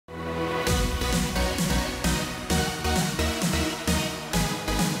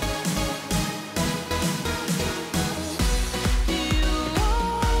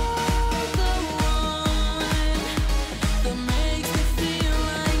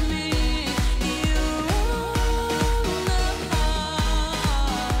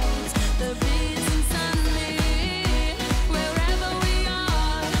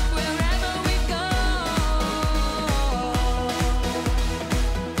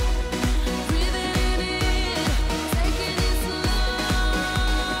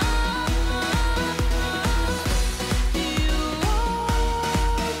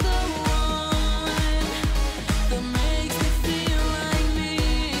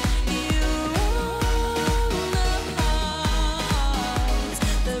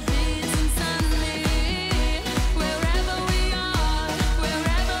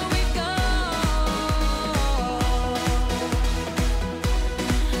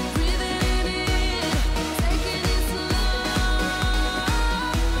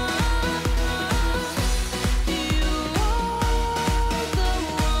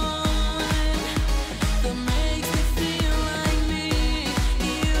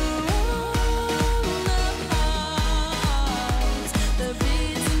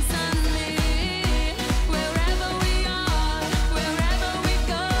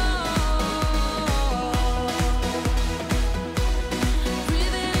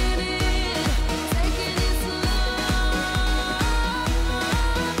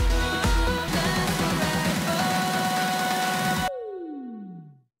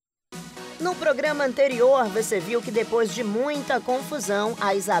programa anterior, você viu que depois de muita confusão,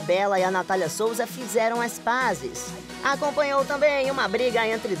 a Isabela e a Natália Souza fizeram as pazes. Acompanhou também uma briga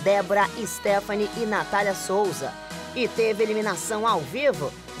entre Débora, Stephanie e Natália Souza. E teve eliminação ao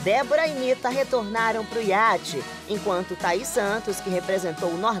vivo. Débora e Nita retornaram para o iate, enquanto Thaís Santos, que representou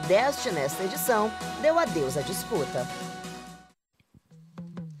o Nordeste nesta edição, deu adeus à disputa.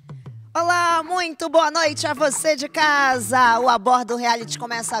 Olá, muito boa noite a você de casa. O A Bordo Reality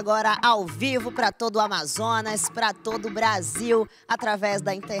começa agora ao vivo para todo o Amazonas, para todo o Brasil, através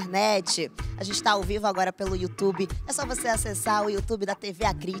da internet. A gente está ao vivo agora pelo YouTube. É só você acessar o YouTube da TV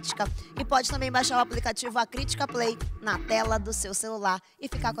A Crítica e pode também baixar o aplicativo AcríticaPlay na tela do seu celular e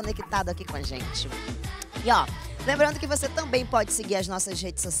ficar conectado aqui com a gente. E ó, lembrando que você também pode seguir as nossas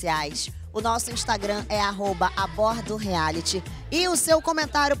redes sociais. O nosso Instagram é @abordoreality e o seu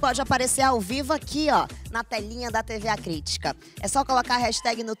comentário pode aparecer ao vivo aqui, ó, na telinha da TV A Crítica. É só colocar a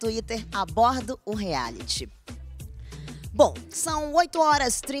hashtag no Twitter @abordoreality. Bom, são 8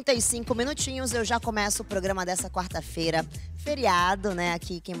 horas e 35 minutinhos, eu já começo o programa dessa quarta-feira. Feriado, né?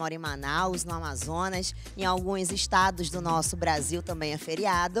 Aqui quem mora em Manaus, no Amazonas, em alguns estados do nosso Brasil também é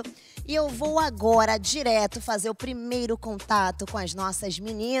feriado. E eu vou agora direto fazer o primeiro contato com as nossas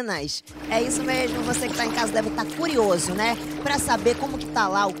meninas. É isso mesmo, você que está em casa deve estar curioso, né? Para saber como que tá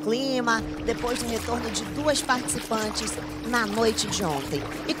lá o clima, depois do retorno de 2 participantes na noite de ontem.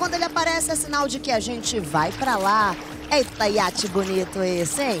 E quando ele aparece é sinal de que a gente vai para lá. Eita, iate bonito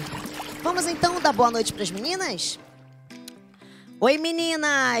esse, hein? Vamos então dar boa noite para as meninas? Oi,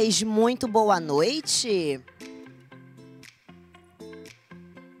 meninas! Muito boa noite!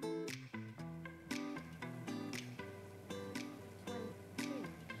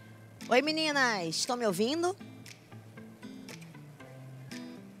 Oi, meninas! Estão me ouvindo?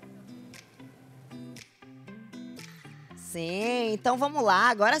 Sim, então vamos lá,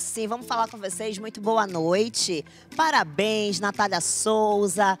 agora sim, vamos falar com vocês. Muito boa noite. Parabéns, Natália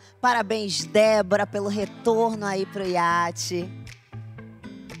Souza. Parabéns, Débora, pelo retorno aí pro iate.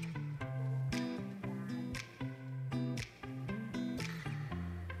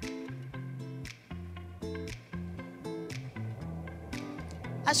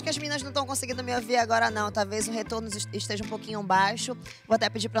 Acho que as meninas não estão conseguindo me ouvir agora não, talvez o retorno esteja um pouquinho baixo. Vou até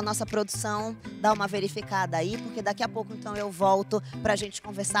pedir para nossa produção dar uma verificada aí, porque daqui a pouco então eu volto para a gente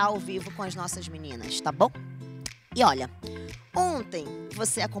conversar ao vivo com as nossas meninas, tá bom? E olha, ontem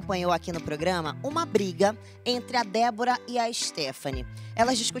você acompanhou aqui no programa uma briga entre a Débora e a Stephanie.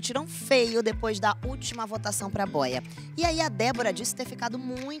 Elas discutiram feio depois da última votação para a boia. E aí a Débora disse ter ficado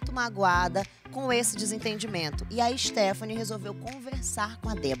muito magoada com esse desentendimento. E a Stephanie resolveu conversar com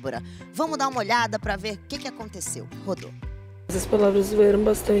a Débora. Vamos dar uma olhada para ver o que aconteceu. Rodou. As palavras doeram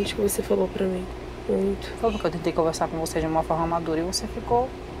bastante que você falou para mim. Muito. Foi porque eu tentei conversar com você de uma forma madura e você ficou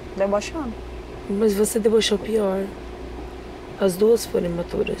debochando. Mas você debochou pior. As duas foram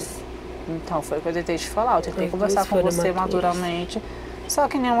imaturas. Então, foi o que eu tentei te falar. Eu tentei conversar com você maduramente. Só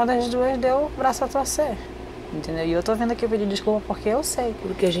que nenhuma das duas deu o braço a torcer. Entendeu? E eu tô vindo aqui pedir desculpa porque eu sei.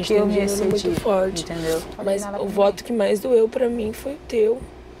 Porque a gente tem um dinheiro muito forte. Entendeu? Mas o voto que mais doeu pra mim foi o teu.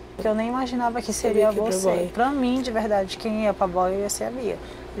 Eu nem imaginava que seria você. Pra mim, de verdade, quem ia pra boia ia ser a Bia.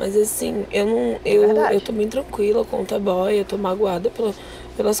 Mas assim, eu tô bem tranquila com a boia, eu tô magoada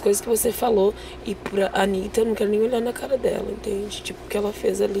pelas coisas que você falou. E pra Anitta, eu não quero nem olhar na cara dela, entende? Tipo, o que ela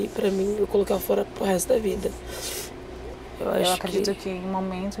fez ali pra mim, eu colocar fora pro resto da vida. Eu acredito que em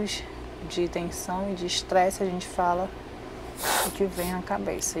momentos de tensão e de estresse a gente fala o que vem na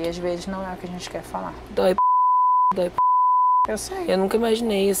cabeça. E às vezes não é o que a gente quer falar. Dói. Eu sei. Eu nunca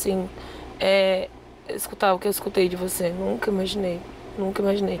imaginei, assim, escutar o que eu escutei de você. Nunca imaginei.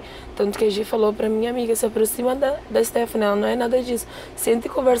 Tanto que a Gi falou pra minha amiga, se aproxima da Stephanie, ela não é nada disso. Senta e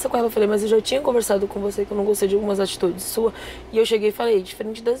conversa com ela. Eu falei, mas eu já tinha conversado com você, que eu não gostei de algumas atitudes suas. E eu cheguei e falei,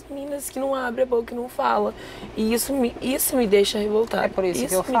 diferente das meninas que não abre a boca, que não fala. E isso me deixa revoltada. É por isso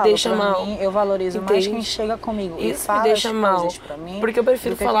que eu me falo, deixa pra mal. mim, eu valorizo Entende? mais quem chega comigo e Isso fala me deixa as mal, coisas pra mim, porque eu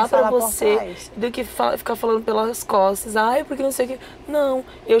prefiro falar pra você do que ficar falando pelas costas. Ai, porque não sei o que. Não,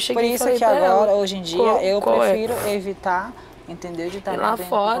 eu cheguei e falei pra ela. Por isso que agora, hoje em dia, eu prefiro evitar, entendeu? De estar lá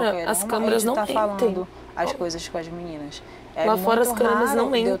fora, as câmeras não mentem. Falando as coisas com as meninas. É lá fora as câmeras não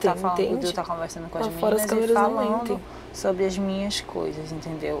mentem, entende? De eu estar conversando com as meninas e falando sobre as minhas coisas,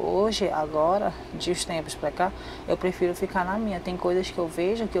 entendeu? Hoje, agora, de uns tempos pra cá, eu prefiro ficar na minha. Tem coisas que eu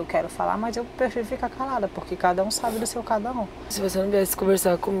vejo, que eu quero falar, mas eu prefiro ficar calada, porque cada um sabe do seu cada um. Se você não viesse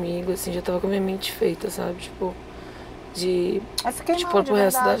conversar comigo, assim, já tava com a minha mente feita, sabe? Tipo, pôr pro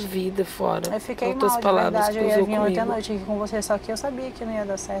resto da vida fora. Eu fiquei mal, de verdade. Eu ia vir ontem à noite aqui com você, só que eu sabia que não ia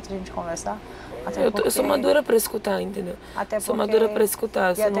dar certo a gente conversar. Eu sou madura pra escutar, entendeu? Sou madura pra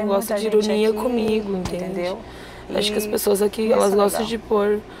escutar, você não gosta de ironia comigo, entendeu? Acho que as pessoas aqui, elas gostam de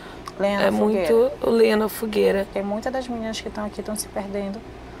pôr muito lenha na fogueira. Tem muitas das meninas que estão aqui estão se perdendo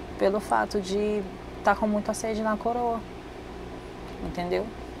pelo fato de estar com muita sede na coroa, entendeu?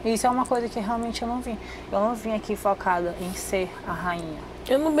 E isso é uma coisa que realmente eu não vim. Eu não vim aqui focada em ser a rainha.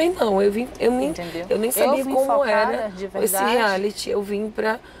 Eu não bem não, eu nem sabia como era esse reality. Eu vim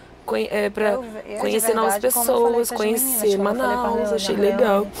pra conhecer novas pessoas, conhecer Manaus, achei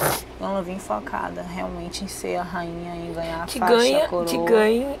legal. Eu não vim focada realmente em ser a rainha, em ganhar a faixa, a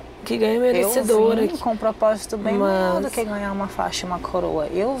coroa. Que ganha merecedora. Eu vim com um propósito bem maior do que ganhar uma faixa e uma coroa.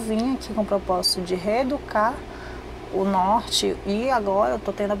 Eu vim aqui com o propósito de reeducar o norte e agora eu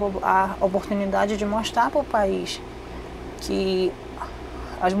estou tendo a oportunidade de mostrar para o país que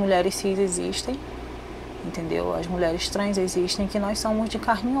as mulheres cis existem, entendeu? As mulheres trans existem, que nós somos de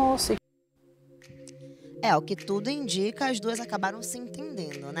carne e osso. O que tudo indica, as duas acabaram se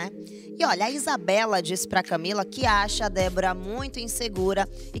entendendo, né? E olha, a Isabela disse pra Camila que acha a Débora muito insegura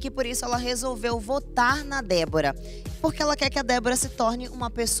e que por isso ela resolveu votar na Débora, porque ela quer que a Débora se torne uma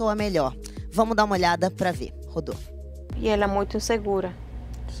pessoa melhor. Vamos dar uma olhada pra ver. Rodou. E ela é muito insegura,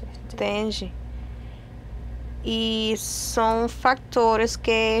 entende? E são fatores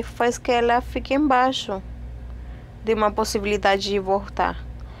que faz que ela fique embaixo de uma possibilidade de voltar.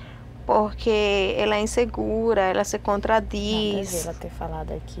 Porque ela é insegura, ela se contradiz. Ela ter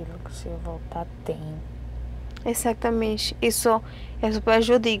falado aquilo que se eu voltar tem. Exatamente. Isso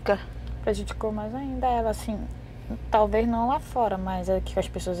prejudica. Prejudicou mais ainda ela, assim, talvez não lá fora, mas aqui, as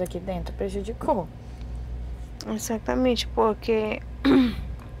pessoas aqui dentro prejudicou. Exatamente, porque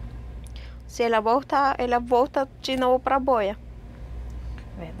se ela voltar, ela volta de novo pra boia.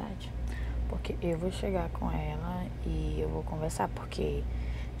 Verdade. Porque eu vou chegar com ela e eu vou conversar, porque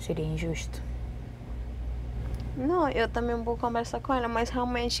seria injusto. Não, eu também vou conversar com ela, mas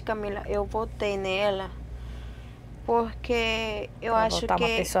realmente, Camila, eu votei nela porque eu acho que... voltar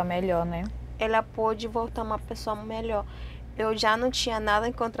uma pessoa melhor, né? Ela pode voltar uma pessoa melhor. Eu já não tinha nada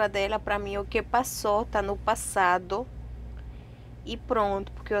em contra dela. Pra mim, o que passou tá no passado. E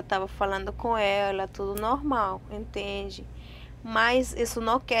pronto, porque eu tava falando com ela, tudo normal, entende? Mas isso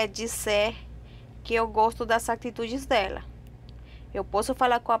não quer dizer que eu gosto das atitudes dela. Eu posso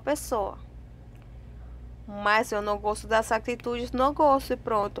falar com a pessoa, mas eu não gosto das atitudes, não gosto e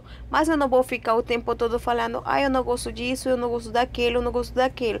pronto. Mas eu não vou ficar o tempo todo falando, eu não gosto disso, eu não gosto daquilo, eu não gosto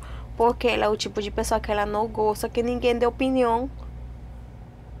daquilo. Porque ela é o tipo de pessoa que ela não gosta, que ninguém dê opinião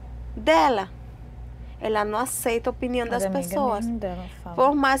dela. Ela não aceita a opinião das pessoas.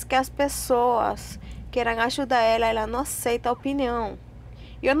 Por mais que as pessoas queiram ajudar ela, ela não aceita a opinião.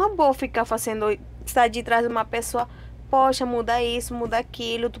 Eu não vou ficar fazendo, estar de trás de uma pessoa, poxa, muda isso, muda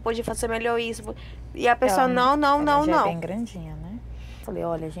aquilo, tu pode fazer melhor isso. E a pessoa, não. É bem grandinha, né? Falei,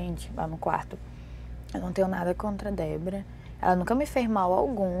 olha, gente, lá no quarto, eu não tenho nada contra a Débora. Ela nunca me fez mal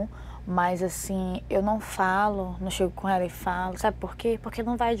algum, mas assim, eu não falo, não chego com ela e falo. Sabe por quê? Porque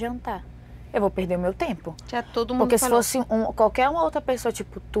não vai adiantar. Eu vou perder o meu tempo. Já todo mundo Porque falou. Se fosse qualquer uma outra pessoa,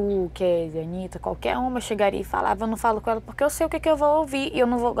 tipo tu, Kézia, Anitta, qualquer uma, eu chegaria e falava, eu não falo com ela porque eu sei o que eu vou ouvir e eu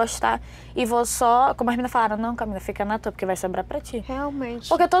não vou gostar. E vou só, como as meninas falaram, não, Camila, fica na tua, porque vai sobrar pra ti. Realmente.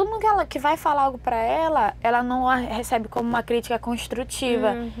 Porque todo mundo que vai falar algo pra ela não recebe como uma crítica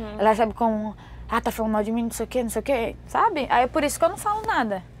construtiva. Ela recebe como, tá falando mal de mim, não sei o que, sabe? Aí é por isso que eu não falo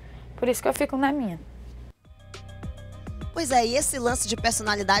nada. Por isso que eu fico na minha. Pois é, e esse lance de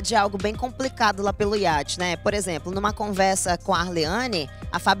personalidade é algo bem complicado lá pelo iate, né? Por exemplo, numa conversa com a Arleane,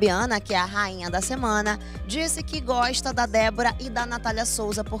 a Fabiana, que é a rainha da semana, disse que gosta da Débora e da Natália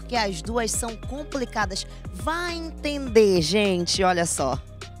Souza, porque as duas são complicadas. Vai entender, gente, olha só.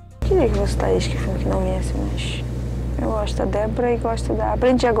 Queria que você Thaís, que filme que não viesse, mas eu gosto da Débora e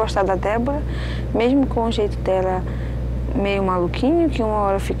aprendi a gostar da Débora, mesmo com o jeito dela meio maluquinho, que uma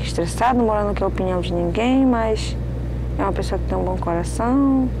hora fica estressado, uma hora não quer a opinião de ninguém, mas... é uma pessoa que tem um bom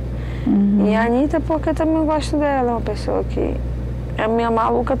coração. E a Anitta, porque também eu gosto dela. É uma pessoa que é minha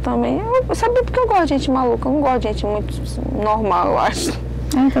maluca também. Eu sabia porque eu gosto de gente maluca. Eu não gosto de gente muito normal, eu acho.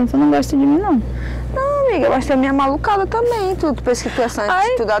 Então tu não gosta de mim, não? Não, amiga, mas tu é minha malucada também. Tu pensa que tu é santa.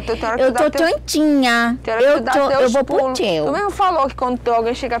 Eu tô tontinha. Eu vou pro teu. Tu mesmo falou que quando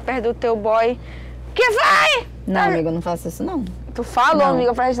alguém chega perto do teu boy, que vai? Não, amiga, eu não faço isso, não. Tu falou,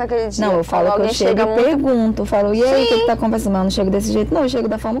 amiga, pra gente naquele dia. Não, eu falo que eu chego e pergunto. Eu falo, e aí, o que tá conversando? Mas eu não chego desse jeito, não. Eu chego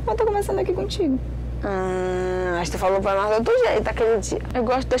da forma como eu tô conversando aqui contigo. Mas tu falou pra nós do outro jeito naquele dia. Eu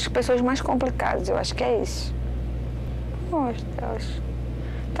gosto das pessoas mais complicadas, eu acho que é isso. gosto delas.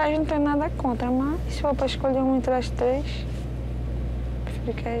 Tá, não tenho nada contra, mas se for pra escolher uma entre as três,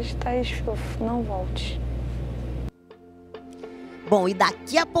 prefiro que a Thaís não volte. Bom, e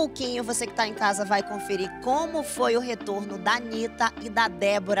daqui a pouquinho você que está em casa vai conferir como foi o retorno da Anitta e da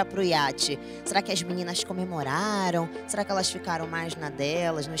Débora pro iate. Será que as meninas comemoraram? Será que elas ficaram mais na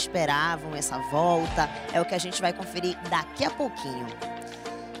delas, não esperavam essa volta? É o que a gente vai conferir daqui a pouquinho.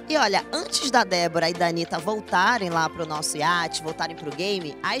 E olha, antes da Débora e da Anitta voltarem lá pro nosso iate, voltarem pro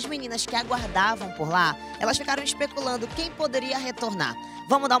game, as meninas que aguardavam por lá, elas ficaram especulando quem poderia retornar.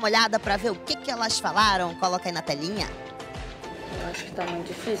 Vamos dar uma olhada para ver o que elas falaram? Coloca aí na telinha. Eu acho que tá muito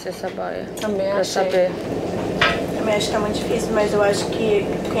difícil essa baia. Também pra achei. saber. Também acho que tá muito difícil, mas eu acho que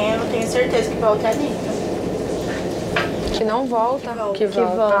quem eu não tenho certeza que volta é a Anitta. Que não volta. Que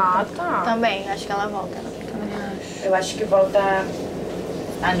volta. Ah, tá. Também, acho que ela volta. Eu acho que volta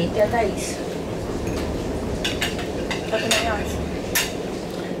a Anitta e a Thaís. Eu também acho.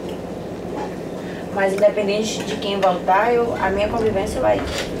 Mas independente de quem voltar, a minha convivência vai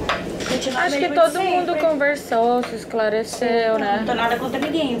continuar. Acho que mesmo todo de mundo sempre. conversou, se esclareceu, né? Não tô nada contra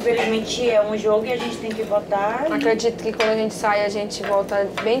ninguém. Infelizmente é um jogo e a gente tem que votar. Acredito que quando a gente sai, a gente volta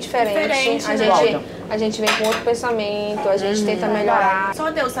bem diferente. A gente vem com outro pensamento, a gente tenta melhorar. Só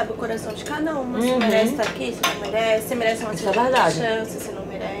Deus sabe o coração de cada uma. Se merece estar aqui, se não merece. Se merece uma segunda chance, se não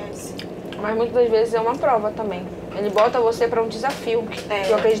merece. Mas muitas das vezes é uma prova também. Ele bota você para um desafio.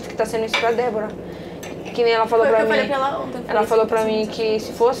 Eu acredito que tá sendo isso pra Débora. Que nem ela falou pra mim. Ela falou pra mim que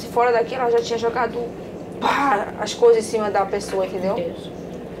se fosse fora daqui, ela já tinha jogado as coisas em cima da pessoa, entendeu?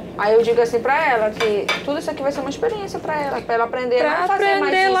 Aí eu digo assim pra ela que tudo isso aqui vai ser uma experiência pra ela aprender a fazer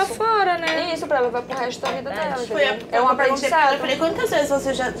mais isso. lá fora, né? Isso, pra ela levar pro resto da vida dela, Foi entendeu? É um aprendizado. Eu falei, quantas vezes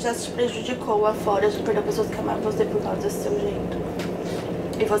você já se prejudicou lá fora, já perdeu pessoas que amavam você por causa desse seu jeito?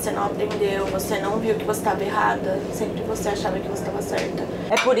 E você não aprendeu, você não viu que você estava errada, sempre você achava que você estava certa.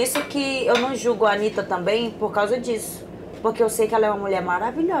 É por isso que eu não julgo a Anitta também por causa disso. Porque eu sei que ela é uma mulher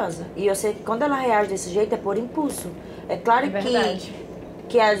maravilhosa. E eu sei que quando ela reage desse jeito é por impulso. É claro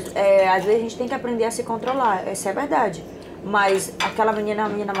que às vezes a gente tem que aprender a se controlar, isso é verdade. Mas aquela menina é uma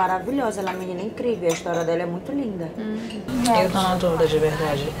menina maravilhosa, ela é uma menina incrível, a história dela é muito linda. Eu tô na dúvida de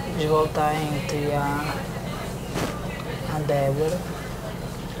verdade, de voltar entre a Débora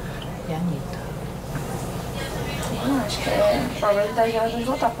e a Anitta. Acho que é a probabilidade delas de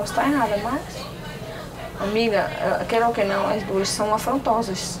voltar. Posso estar errada, mas... Amiga, quer ou que não, as duas são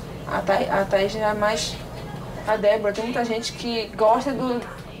afrontosas. A Thaís é mais... A Débora, tem muita gente que gosta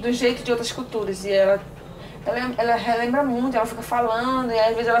do jeito de outras culturas. E ela relembra muito, ela fica falando, e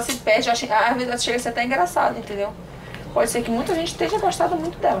às vezes ela se perde. Às vezes ela chega a ser até engraçada, entendeu? Pode ser que muita gente tenha gostado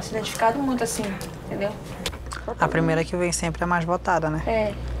muito dela, se identificado muito assim, entendeu? A primeira que vem sempre é a mais votada, né?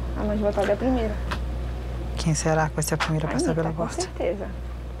 É, a mais votada é a primeira. Quem será que vai ser a primeira pra saber a Com voto? certeza.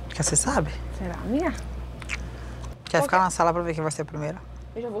 Porque você sabe? Será a minha? Quer ficar na sala pra ver quem vai ser a primeira?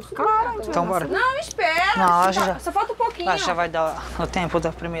 Eu já vou subir. Claro, Então bora. Não, espera. Não, Só falta um pouquinho. Acho que já vai dar o tempo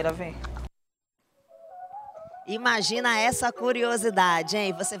da primeira vir. Imagina essa curiosidade,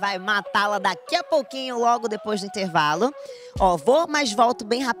 hein? Você vai matá-la daqui a pouquinho, logo depois do intervalo. Ó, vou, mas volto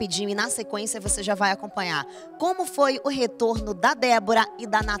bem rapidinho e na sequência você já vai acompanhar como foi o retorno da Débora e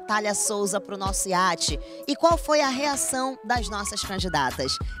da Natália Souza pro nosso iate e qual foi a reação das nossas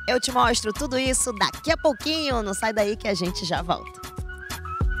candidatas. Eu te mostro tudo isso daqui a pouquinho, não sai daí que a gente já volta.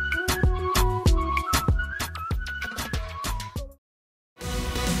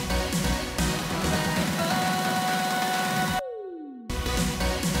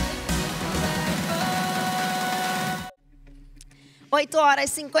 Oito horas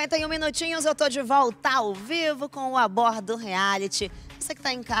e 51 minutinhos, eu tô de volta ao vivo com o A Bordo Reality. Você que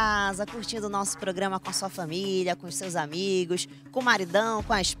tá em casa, curtindo o nosso programa com a sua família, com os seus amigos, com o maridão,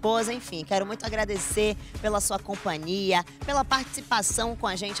 com a esposa, enfim. Quero muito agradecer pela sua companhia, pela participação com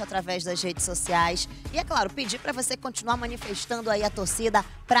a gente através das redes sociais. E, é claro, pedir para você continuar manifestando aí a torcida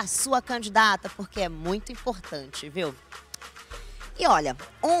para sua candidata, porque é muito importante, viu? E olha,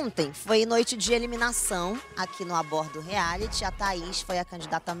 ontem foi noite de eliminação aqui no A Bordo Reality. A Thaís foi a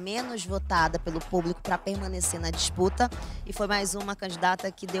candidata menos votada pelo público para permanecer na disputa e foi mais uma candidata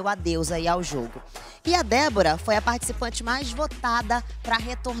que deu adeus aí ao jogo. E a Débora foi a participante mais votada para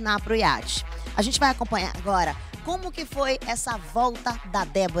retornar para o iate. A gente vai acompanhar agora como que foi essa volta da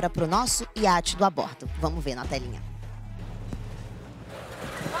Débora para o nosso iate do A Bordo. Vamos ver na telinha.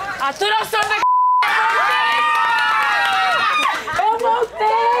 Aturação da... Eu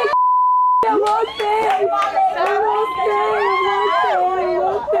voltei! Eu voltei!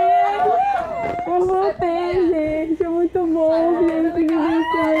 Eu voltei, gente! É muito bom, gente, que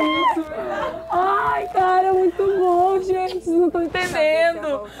isso. Ai, cara, é muito bom, gente!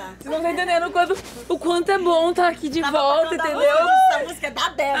 entendendo. Vocês não estão entendendo o quanto é bom estar aqui de volta, entendeu? Essa música é da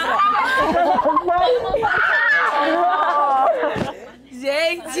Débora.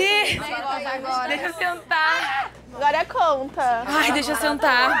 Gente, deixa eu sentar. Agora é conta. Ai, deixa eu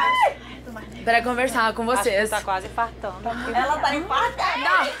sentar pra conversar com vocês. Tá quase infartando. Ela tá infartada.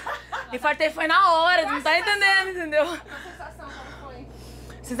 Não, infartei foi na hora, não tá entendendo, entendeu?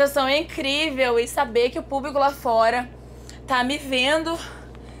 A sensação é incrível e saber que o público lá fora tá me vendo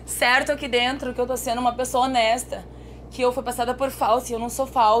certo aqui dentro, que eu tô sendo uma pessoa honesta, que eu fui passada por falsa e eu não sou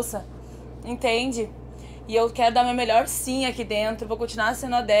falsa, entende? E eu quero dar meu melhor sim aqui dentro, vou continuar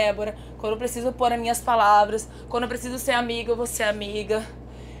sendo a Débora, quando eu preciso pôr as minhas palavras, quando eu preciso ser amiga, eu vou ser amiga.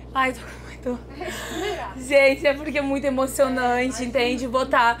 Ai, tô muito... Gente, é porque é muito emocionante, entende?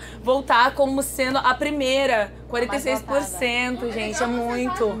 Voltar como sendo a primeira, 46%, gente, é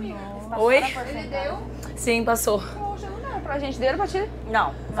muito. Oi? Ele deu? Sim, passou. Poxa, não deram pra gente. Deram pra ti?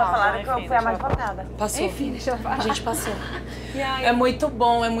 Não, só falaram que eu fui a mais votada. Passou. Enfim, deixa eu falar. A gente passou. É muito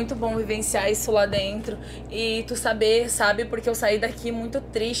bom vivenciar isso lá dentro. E tu sabe, porque eu saí daqui muito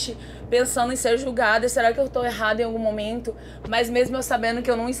triste, pensando em ser julgada. Será que eu tô errada em algum momento? Mas mesmo eu sabendo que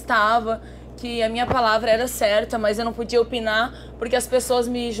eu não estava, que a minha palavra era certa, mas eu não podia opinar, porque as pessoas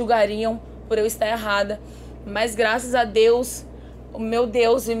me julgariam por eu estar errada. Mas graças a Deus, o meu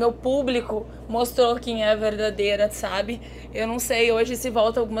Deus e meu público mostrou quem é verdadeira, sabe? Eu não sei hoje se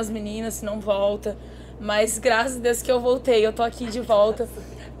volta algumas meninas, se não volta. Mas graças a Deus que eu voltei, eu tô aqui de volta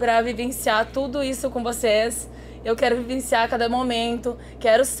pra vivenciar tudo isso com vocês. Eu quero vivenciar cada momento,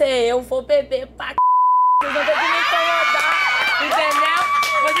 quero ser eu, vou beber pra c... Vocês vão ter que me incomodar, entendeu?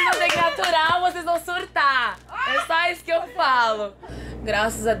 Vocês vão ter que aturar, vocês vão surtar. É só isso que eu falo.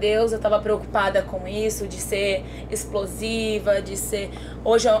 Graças a Deus eu tava preocupada com isso, de ser explosiva, de ser...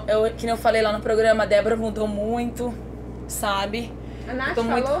 Hoje, que nem eu falei lá no programa, a Débora mudou muito, sabe? A Nath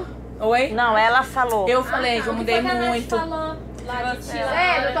falou? Muito... Oi? Não, ela falou. Eu falei que eu mudei muito.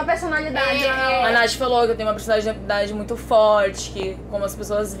 Da tua personalidade. A Nath falou que eu tenho uma personalidade muito forte, que como as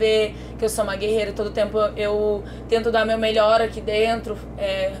pessoas vê, que eu sou uma guerreira, todo tempo eu tento dar meu melhor aqui dentro.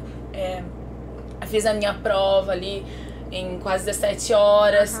 Fiz a minha prova ali em quase 17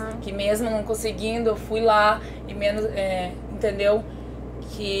 horas, que mesmo não conseguindo, eu fui lá e menos, entendeu?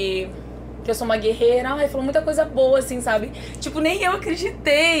 Que eu sou uma guerreira. Ai, falou muita coisa boa, assim, sabe? Tipo, nem eu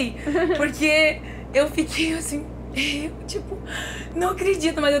acreditei, porque eu fiquei assim, tipo, não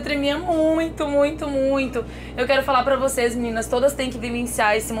acredito, mas eu tremia muito, muito, muito. Eu quero falar pra vocês, meninas, todas têm que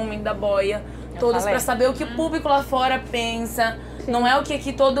vivenciar esse momento da boia, todas pra saber o que o público lá fora pensa. Sim. Não é o que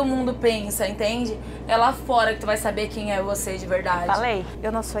aqui todo mundo pensa, entende? É lá fora que tu vai saber quem é você de verdade. Falei,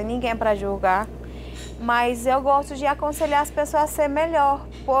 eu não sou ninguém pra julgar. Mas eu gosto de aconselhar as pessoas a ser melhor,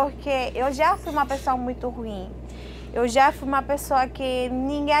 porque eu já fui uma pessoa muito ruim. Eu já fui uma pessoa que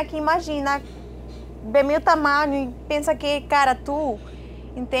ninguém aqui imagina, vê meu tamanho e pensa que, cara, tu,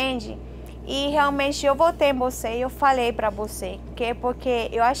 entende? E realmente eu votei em você e eu falei pra você, que porque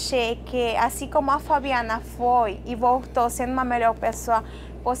eu achei que assim como a Fabiana foi e voltou sendo uma melhor pessoa,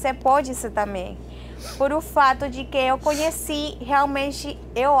 você pode ser também. Por o fato de que eu conheci, realmente,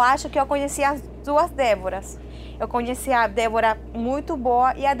 eu acho que eu conheci as duas Déboras. Eu conheci a Débora muito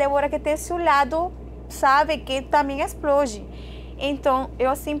boa e a Débora que tem esse lado, sabe, que também explode. Então,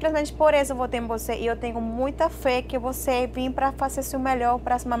 eu simplesmente por isso votei em você e eu tenho muita fé que você vem para fazer seu melhor,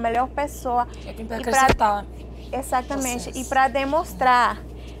 para ser uma melhor pessoa. Eu tenho que acrescentar. Exatamente, e para demonstrar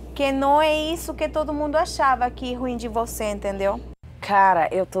que não é isso que todo mundo achava que ruim de você, entendeu? Cara,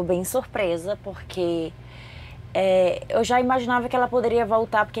 eu tô bem surpresa, porque eu já imaginava que ela poderia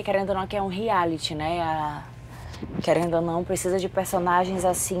voltar, porque querendo ou não, que é um reality, né? Querendo ou não, precisa de personagens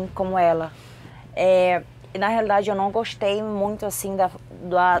assim como ela. E na realidade eu não gostei muito assim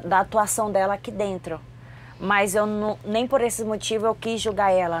da atuação dela aqui dentro. Mas eu não, nem por esse motivo eu quis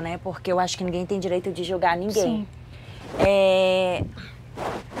julgar ela, né? Porque eu acho que ninguém tem direito de julgar ninguém. Sim.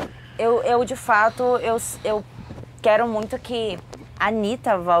 Eu de fato, eu quero muito que a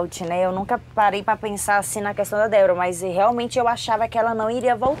Anitta volte, né? Eu nunca parei pra pensar assim na questão da Débora, mas realmente eu achava que ela não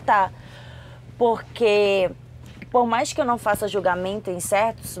iria voltar. Porque, por mais que eu não faça julgamento em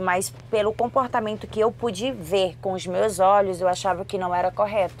certos, mas pelo comportamento que eu pude ver com os meus olhos, eu achava que não era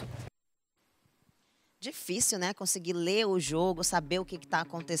correto. Difícil, né? Conseguir ler o jogo, saber o que está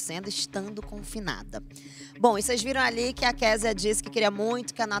acontecendo estando confinada. Bom, e vocês viram ali que a Kézia disse que queria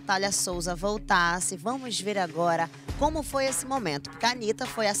muito que a Natália Souza voltasse. Vamos ver agora como foi esse momento. Porque a Anitta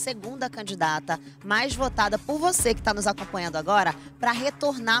foi a segunda candidata mais votada por você que está nos acompanhando agora para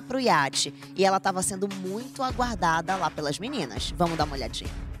retornar para o iate. E ela estava sendo muito aguardada lá pelas meninas. Vamos dar uma olhadinha.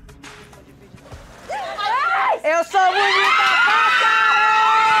 Eu sou bonita pra caramba!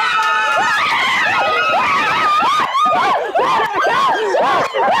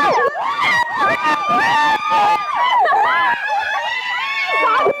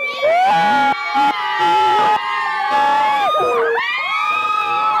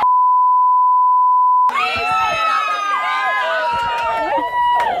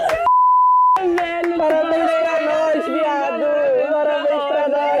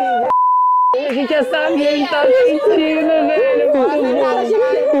 A gente já sabia, a gente tava sentindo, velho.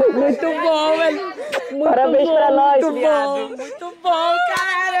 Muito bom, velho. Muito Parabéns bom, pra nós, muito viado. bom, muito bom,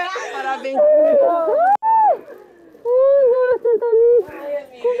 cara. Parabéns.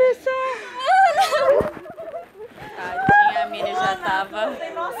 Tadinha, a Miriam já tava... Não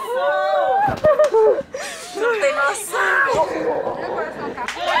tem noção. Não tem noção.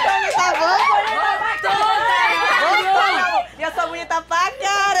 Tá bom? E eu sou bonita pra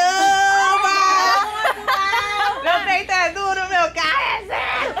caramba! Meu peito é duro, meu carro é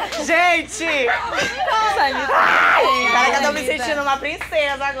zero! Gente! Cara, que eu tô me sentindo uma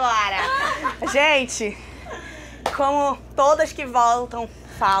princesa agora. Gente, como todas que voltam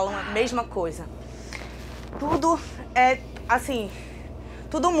falam a mesma coisa. Tudo é assim,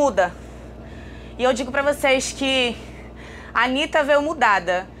 tudo muda. E eu digo pra vocês que a Anitta veio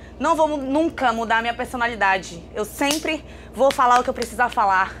mudada. Não vou nunca mudar a minha personalidade. Eu sempre vou falar o que eu precisar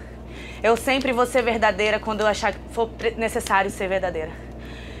falar. Eu sempre vou ser verdadeira quando eu achar que for necessário ser verdadeira.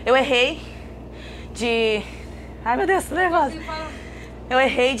 Eu errei de... Ai, meu Deus, tô nervosa. Eu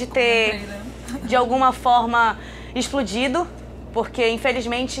errei de ter, de alguma forma, explodido, porque,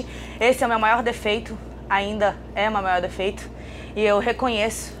 infelizmente, esse é o meu maior defeito. Ainda é o meu maior defeito. E eu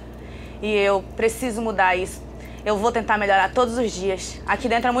reconheço. E eu preciso mudar isso. Eu vou tentar melhorar todos os dias. Aqui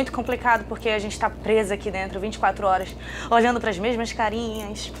dentro é muito complicado porque a gente tá presa aqui dentro 24 horas, olhando para as mesmas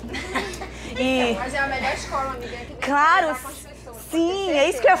carinhas. E... Mas é a melhor escola, amiga. Claro, sim, é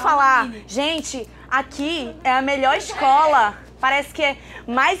isso que eu ia falar. Gente, aqui é a melhor escola. Parece que é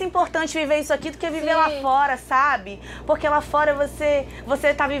mais importante viver isso aqui do que viver lá fora, sabe? Porque lá fora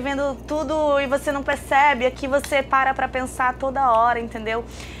você tá vivendo tudo e você não percebe. Aqui você para pra pensar toda hora, entendeu?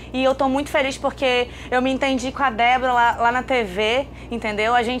 E eu tô muito feliz porque eu me entendi com a Débora lá na TV,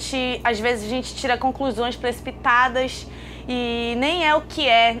 entendeu? Às vezes a gente tira conclusões precipitadas e nem é o que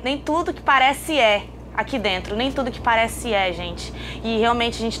é, nem tudo que parece é aqui dentro, nem tudo que parece é, gente. E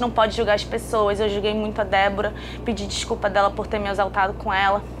realmente a gente não pode julgar as pessoas. Eu julguei muito a Débora, pedi desculpa dela por ter me exaltado com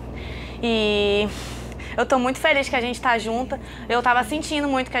ela. E eu tô muito feliz que a gente tá junta. Eu tava sentindo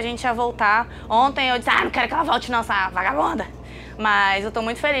muito que a gente ia voltar. Ontem eu disse, não quero que ela volte não, essa vagabunda. Mas eu tô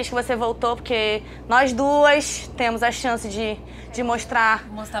muito feliz que você voltou, porque nós duas temos a chance de mostrar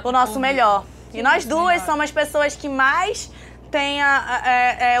o nosso melhor. E nós duas somos as pessoas que mais têm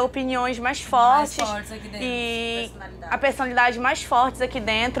opiniões mais fortes aqui dentro, e a personalidade mais fortes aqui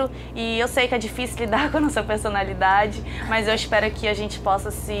dentro. E eu sei que é difícil lidar com a nossa personalidade, mas eu espero que a gente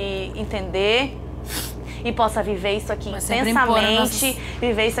possa se entender e possa viver isso aqui intensamente.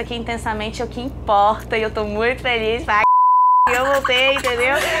 Viver isso aqui intensamente é o que importa, e eu tô muito feliz. Eu voltei,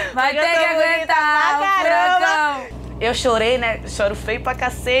 entendeu? Vai ter que aguentar, caramba! Eu chorei, né? Choro feio pra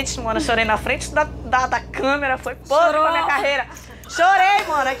cacete, mano. Chorei na frente da câmera, foi pouco pra minha carreira. Chorei,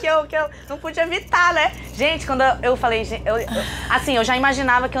 mano, é que eu não podia evitar, né? Gente, quando eu falei... assim, eu já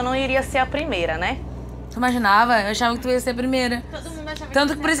imaginava que eu não iria ser a primeira, né? Tu imaginava? Eu achava que tu ia ser a primeira. Todo mundo achava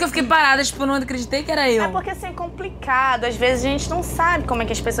Tanto que por isso que eu fiquei parada, tipo, não acreditei que era eu. É porque assim, é complicado. Às vezes a gente não sabe como é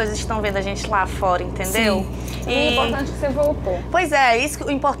que as pessoas estão vendo a gente lá fora, entendeu? O importante é que você voltou. Pois é,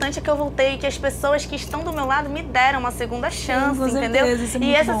 o importante é que eu voltei e que as pessoas que estão do meu lado me deram uma segunda chance, com entendeu? certeza, isso é E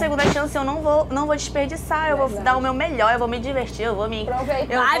muito essa bom. segunda chance eu não vou desperdiçar, eu vou dar o meu melhor, eu vou me divertir, eu vou me...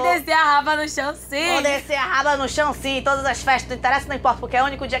 Vai descer a raba no chão, sim! Vou descer a raba no chão, sim, todas as festas, não interessa, não importa, porque é o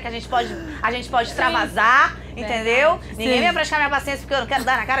único dia que a gente pode extravasar, entendeu? Ninguém vai praticar minha paciência porque eu não quero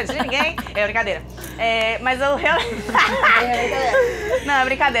dar na cara de ninguém. É brincadeira. Mas eu realmente... Não, é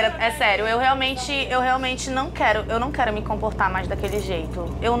brincadeira, é sério. Eu realmente não quero me comportar mais daquele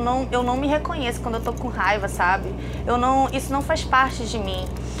jeito. Eu não me reconheço quando eu tô com raiva, sabe? Isso não faz parte de mim.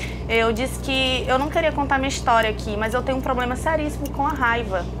 Eu disse que eu não queria contar minha história aqui, mas eu tenho um problema seríssimo com a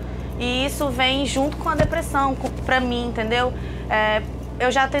raiva. E isso vem junto com a depressão, pra mim, entendeu?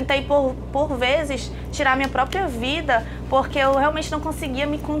 Eu já tentei por vezes tirar minha própria vida porque eu realmente não conseguia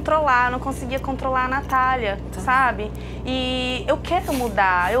me controlar, não conseguia controlar a Natália, sabe? E eu quero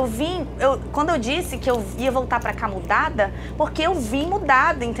mudar. Quando eu disse que eu ia voltar pra cá mudada, porque eu vim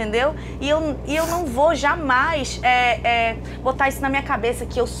mudada, entendeu? E eu não vou jamais botar isso na minha cabeça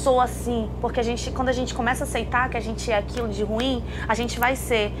que eu sou assim, porque quando a gente começa a aceitar que a gente é aquilo de ruim, a gente vai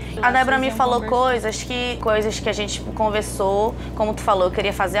ser. A Débora me falou coisas que a gente conversou, como tu falou, eu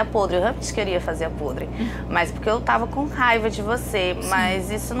queria fazer a podre, eu realmente queria fazer a podre, mas porque eu tava com raiva. raiva de você,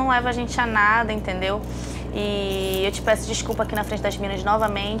 mas isso não leva a gente a nada, entendeu? E eu te peço desculpa aqui na frente das meninas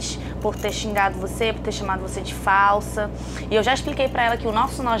novamente por ter xingado você, por ter chamado você de falsa. E eu já expliquei pra ela que o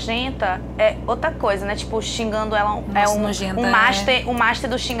nosso nojenta é outra coisa, né? Tipo, xingando ela um master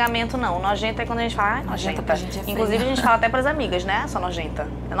do xingamento, não. O nojenta é quando a gente fala, nojenta. Pra gente é feio. Inclusive a gente fala até pras amigas, né? Só nojenta.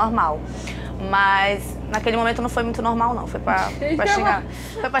 É normal. Mas naquele momento não foi muito normal, não. Foi pra xingar.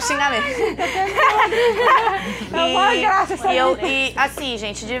 Foi pra xingar mesmo. E assim,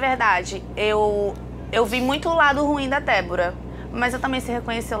 gente, de verdade, eu vi muito o lado ruim da Débora, mas eu também sei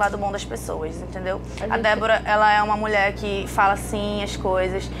reconhecer o lado bom das pessoas, entendeu? A Débora, ela é uma mulher que fala sim as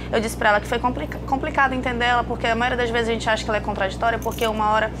coisas. Eu disse pra ela que foi complicado entender ela, porque a maioria das vezes a gente acha que ela é contraditória, porque uma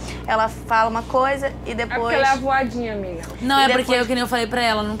hora ela fala uma coisa e depois... É porque ela é voadinha, amiga. Não, é porque eu, que nem eu falei pra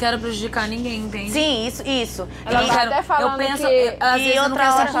ela, não quero prejudicar ninguém, entende? Sim, isso. Ela tá até falando eu penso, que... às vezes eu não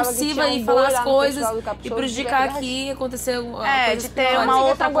quero ser achava que impulsiva tinha e um falar boi as lá no coisas festival do e Caprichoso, prejudicar de aqui e acontecer alguma de coisa ter pior. uma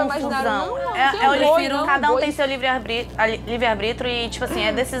outra boi confusão. imaginário. Eu prefiro, cada um tem seu livre-arbítrio e, tipo assim,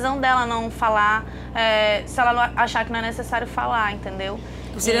 é decisão dela não falar, se ela não achar que não é necessário falar, entendeu?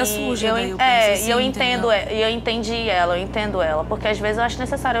 Seria suja, daí eu penso assim, e eu entendo, eu entendo ela, porque às vezes eu acho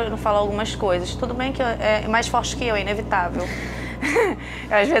necessário eu não falar algumas coisas. Tudo bem que é mais forte que eu, é inevitável.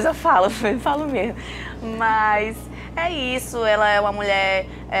 Às vezes eu falo mesmo. Mas é isso, ela é uma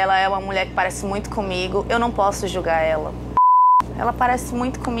mulher que parece muito comigo. Eu não posso julgar ela. Ela parece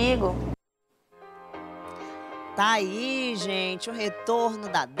muito comigo. Tá aí, gente, o retorno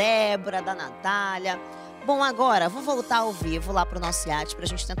da Débora, da Natália. Bom, agora, vou voltar ao vivo lá pro nosso iate pra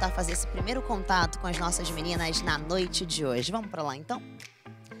gente tentar fazer esse primeiro contato com as nossas meninas na noite de hoje. Vamos pra lá, então?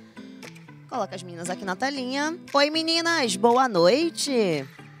 Coloca as meninas aqui na telinha. Oi, meninas, boa noite.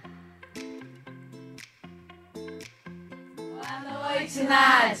 Boa noite,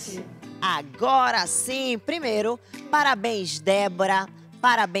 Nath. Agora sim, primeiro, parabéns, Débora,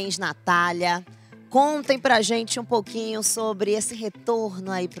 parabéns, Natália. Contem pra gente um pouquinho sobre esse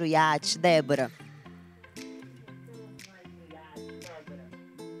retorno aí pro iate, Débora.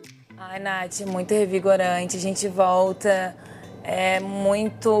 Ai, Nath, muito revigorante. A gente volta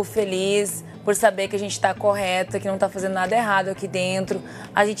muito feliz por saber que a gente está correta, que não está fazendo nada errado aqui dentro.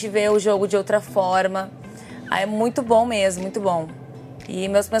 A gente vê o jogo de outra forma. É muito bom mesmo, muito bom. E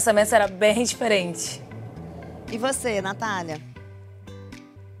meus pensamentos eram bem diferentes. E você, Natália?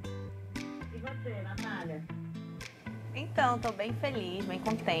 Então, tô bem feliz, bem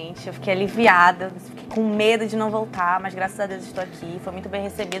contente. Eu fiquei aliviada, fiquei com medo de não voltar, mas graças a Deus estou aqui. Foi muito bem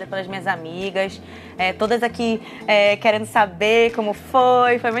recebida pelas minhas amigas, todas aqui querendo saber como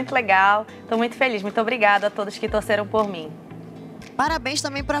foi muito legal. Tô muito feliz, muito obrigada a todos que torceram por mim. Parabéns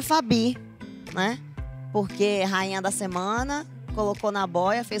também pra Fabi, né? Porque rainha da semana, colocou na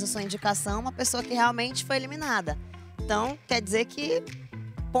boia, fez a sua indicação, uma pessoa que realmente foi eliminada. Então, quer dizer que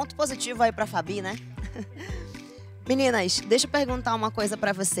ponto positivo aí pra Fabi, né? Meninas, deixa eu perguntar uma coisa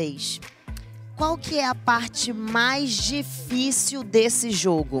pra vocês. Qual que é a parte mais difícil desse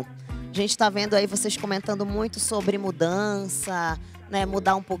jogo? A gente tá vendo aí vocês comentando muito sobre mudança, né?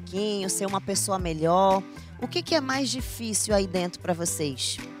 Mudar um pouquinho, ser uma pessoa melhor. O que é mais difícil aí dentro pra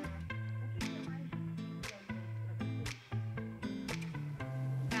vocês?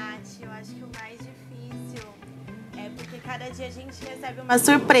 Nath, eu acho que o mais difícil é porque cada dia a gente recebe uma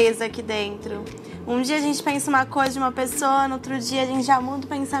surpresa aqui dentro. Um dia a gente pensa uma coisa de uma pessoa, no outro dia a gente já muda o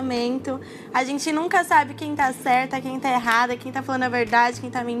pensamento. A gente nunca sabe quem tá certa, quem tá errada, quem tá falando a verdade,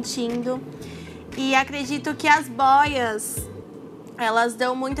 quem tá mentindo. E acredito que as boias, elas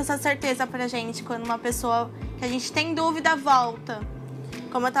dão muito essa certeza pra gente quando uma pessoa que a gente tem dúvida volta.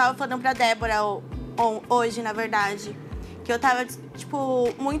 Como eu tava falando pra Débora hoje, na verdade. Que eu tava,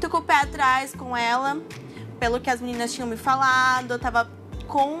 tipo, muito com o pé atrás com ela, pelo que as meninas tinham me falado. Eu tava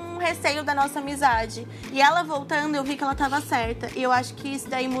com receio da nossa amizade. E ela voltando, eu vi que ela tava certa. E eu acho que isso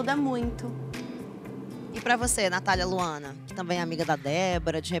daí muda muito. E pra você, Natália Luana, que também é amiga da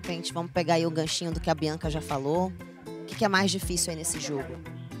Débora, de repente vamos pegar aí o ganchinho do que a Bianca já falou. O que é mais difícil aí nesse jogo?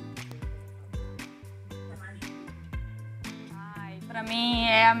 Pra mim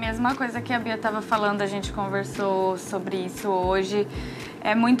é a mesma coisa que a Bia tava falando, a gente conversou sobre isso hoje.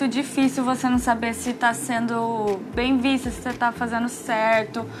 É muito difícil você não saber se tá sendo bem vista, se você tá fazendo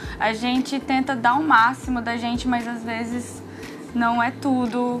certo. A gente tenta dar o máximo da gente, mas às vezes não é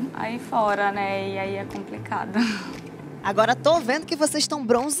tudo aí fora, né? E aí é complicado. Agora tô vendo que vocês estão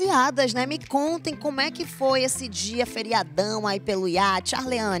bronzeadas, né? Me contem como é que foi esse dia feriadão aí pelo iate.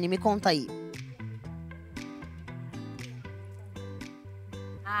 Arleane, me conta aí.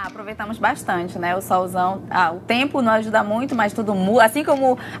 Aproveitamos bastante, né? O solzão, o tempo não ajuda muito, mas tudo muda. Assim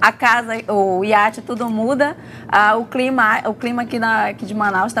como a casa, o iate, tudo muda. O clima aqui de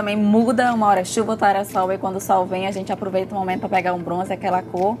Manaus também muda. Uma hora é chuva, outra hora é sol. E quando o sol vem, a gente aproveita o momento para pegar um bronze, aquela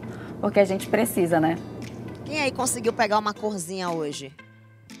cor, porque a gente precisa, né? Quem aí conseguiu pegar uma corzinha hoje?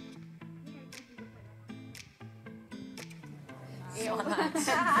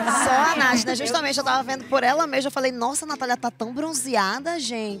 Só a Nath, né? Justamente, eu tava vendo por ela mesma, eu falei, nossa, a Natália tá tão bronzeada,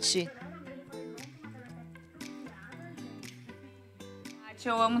 gente.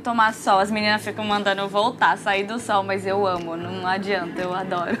 Eu amo tomar sol, as meninas ficam mandando eu voltar, sair do sol, mas eu amo, não adianta, eu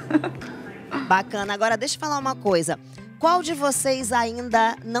adoro. Bacana, agora deixa eu falar uma coisa. Qual de vocês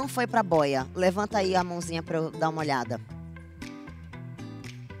ainda não foi pra boia? Levanta aí a mãozinha pra eu dar uma olhada.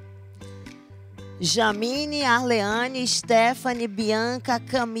 Jamine, Arleane, Stephanie, Bianca,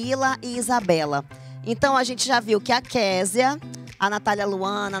 Camila e Isabela. Então a gente já viu que a Késia, a Natália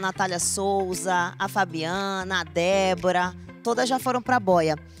Luana, a Natália Souza, a Fabiana, a Débora, todas já foram pra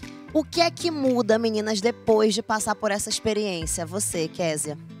boia. O que é que muda, meninas, depois de passar por essa experiência? Você,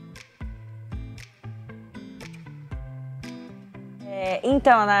 Késia.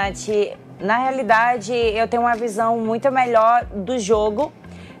 Então, Nath, na realidade eu tenho uma visão muito melhor do jogo,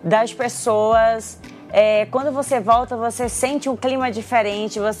 das pessoas. Quando você volta, você sente um clima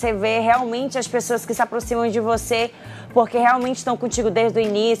diferente, você vê realmente as pessoas que se aproximam de você porque realmente estão contigo desde o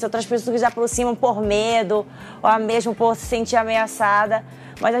início, outras pessoas que se aproximam por medo ou mesmo por se sentir ameaçada.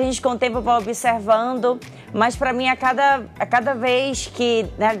 Mas a gente com o tempo vai observando, mas para mim a cada vez que,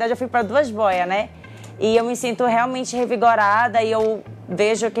 na realidade eu fui para 2 boias, né? E eu me sinto realmente revigorada e eu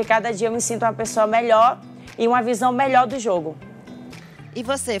vejo que cada dia eu me sinto uma pessoa melhor e uma visão melhor do jogo. E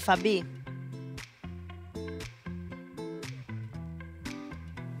você, Fabi?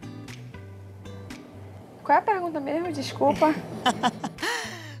 Qual é a pergunta mesmo? Desculpa.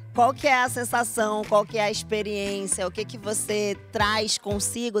 Qual que é a sensação, qual que é a experiência, o que que você traz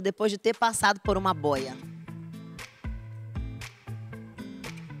consigo depois de ter passado por uma boia?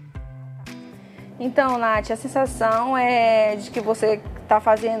 Então, Nath, a sensação é de que você está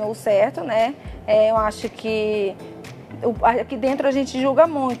fazendo o certo, né? Eu acho que aqui dentro a gente julga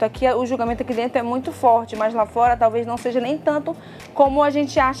muito, o julgamento aqui dentro é muito forte, mas lá fora talvez não seja nem tanto como a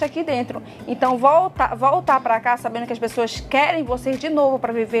gente acha aqui dentro. Então voltar para cá sabendo que as pessoas querem você de novo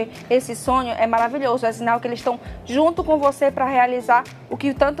para viver esse sonho é maravilhoso, é sinal que eles estão junto com você para realizar o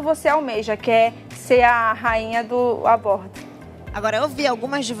que tanto você almeja, que é ser a rainha do A Bordo. Agora, eu vi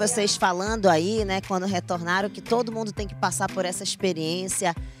algumas de vocês falando aí, né, quando retornaram, que todo mundo tem que passar por essa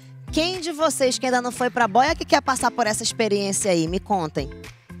experiência. Quem de vocês que ainda não foi pra boia que quer passar por essa experiência aí? Me contem.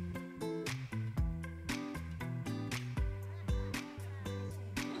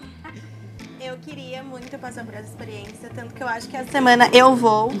 Eu queria muito passar por essa experiência, tanto que eu acho que essa semana eu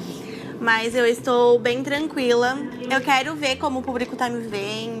vou, mas eu estou bem tranquila. Eu quero ver como o público tá me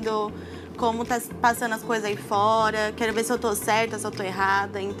vendo, como tá passando as coisas aí fora. Quero ver se eu tô certa, se eu tô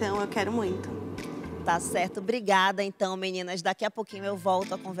errada, então eu quero muito. Tá certo, obrigada então, meninas. Daqui a pouquinho eu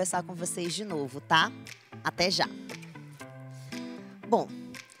volto a conversar com vocês de novo, tá? Até já. Bom,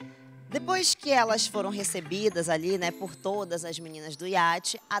 depois que elas foram recebidas ali, né, por todas as meninas do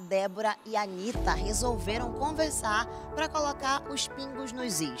iate, a Débora e a Anitta resolveram conversar para colocar os pingos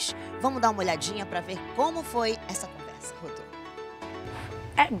nos is. Vamos dar uma olhadinha para ver como foi essa conversa, Rodolfo.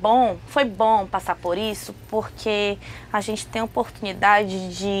 Foi bom passar por isso, porque a gente tem a oportunidade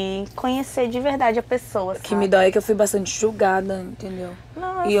de conhecer de verdade a pessoa, sabe? O que me dói é que eu fui bastante julgada, entendeu?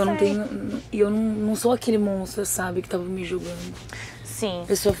 Não, e eu não sou aquele monstro, sabe, que tava me julgando. Sim.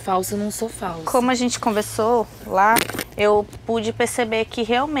 Pessoa falsa, eu não sou falsa. Como a gente conversou lá, eu pude perceber que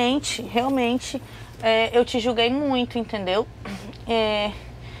realmente, eu te julguei muito, entendeu?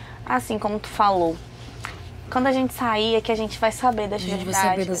 Assim como tu falou. Quando a gente sair, é que a gente vai saber das verdades. Vai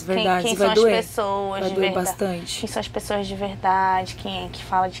saber das verdades. Quem vai são doer. As pessoas vai de doer verdade. Bastante. Quem são as pessoas de verdade, quem é que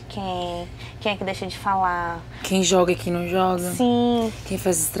fala de quem é que deixa de falar. Quem joga e quem não joga. Sim. Quem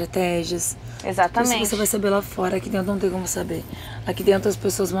faz estratégias. Exatamente. Isso você vai saber lá fora, aqui dentro não tem como saber. Aqui dentro as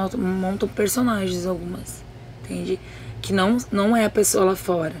pessoas montam personagens algumas, entende? Que não é a pessoa lá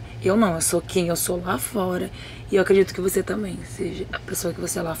fora. Eu não, eu sou quem eu sou lá fora. E eu acredito que você também seja a pessoa que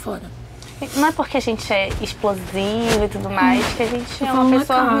você é lá fora. Não é porque a gente é explosivo e tudo mais que a gente é uma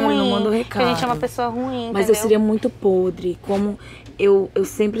pessoa ruim. Não mando recado. Que a gente é uma pessoa ruim, Mas entendeu? eu seria muito podre, como eu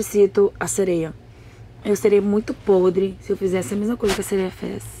sempre cito a sereia. Eu seria muito podre se eu fizesse a mesma coisa que a sereia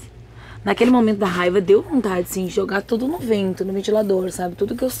fez. Naquele momento da raiva, deu vontade, sim, de jogar tudo no vento, no ventilador, sabe?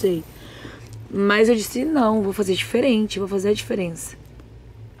 Tudo que eu sei. Mas eu disse, não, vou fazer diferente, vou fazer a diferença.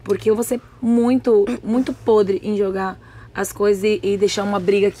 Porque eu vou ser muito podre em jogar as coisas e deixar uma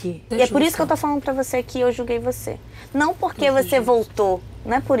briga aqui. E é por isso que eu tô falando pra você que eu julguei você. Não porque você voltou,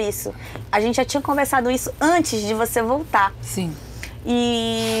 não é por isso. A gente já tinha conversado isso antes de você voltar. Sim.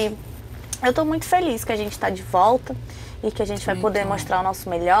 E eu tô muito feliz que a gente tá de volta e que a gente vai poder mostrar o nosso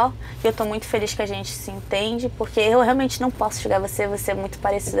melhor. E eu tô muito feliz que a gente se entende, porque eu realmente não posso chegar a você é muito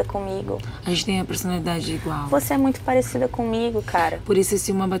parecida comigo. A gente tem a personalidade igual. Você é muito parecida comigo, cara. Por isso,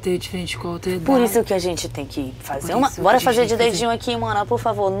 se uma bater de frente com a outra, Por isso que a gente tem que fazer uma... Bora fazer de dedinho aqui, mano, por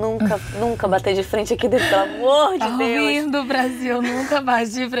favor. Nunca bater de frente aqui dentro, pelo amor de Deus. Ouvindo, Brasil, nunca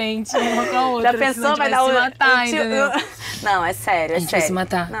bate de frente uma com a outra. Já pensou? Vai dar se matar, entendeu? Não, é sério, A gente vai se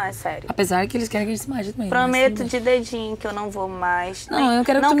matar. Não, é sério. Apesar que eles querem que a gente se mate também. Prometo de dedinho que eu não vou mais. Não, eu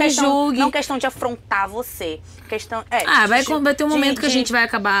quero que tu me julgue. Não questão de afrontar você. Questão... vai ter um momento que a gente vai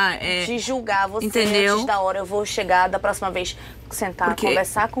acabar... de julgar você, entendeu? Antes da hora. Eu vou chegar da próxima vez, sentar,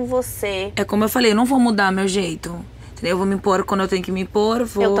 conversar com você. É como eu falei, eu não vou mudar meu jeito. Entendeu? Eu vou me impor quando eu tenho que me impor.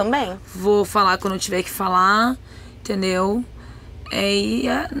 Eu também. Vou falar quando eu tiver que falar. Entendeu?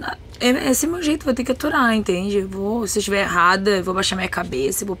 Esse é meu jeito, vou ter que aturar, entende? Se eu estiver errada, eu vou baixar minha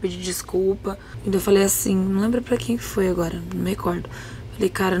cabeça, vou pedir desculpa. E eu falei assim, não lembro pra quem foi agora, não me recordo. Falei,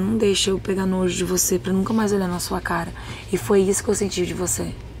 cara, não deixa eu pegar nojo de você pra nunca mais olhar na sua cara. E foi isso que eu senti de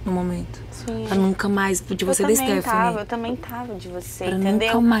você, no momento. Sim. Pra nunca mais, de você da Stephanie. Eu também tava de você, pra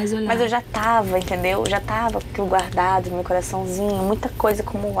entendeu? Nunca mais olhar. Mas eu já tava, entendeu? Já tava aquilo guardado no meu coraçãozinho, muita coisa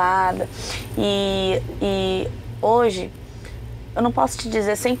acumulada. E hoje... Eu não posso te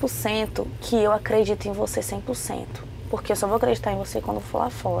dizer 100% que eu acredito em você 100%. Porque eu só vou acreditar em você quando eu for lá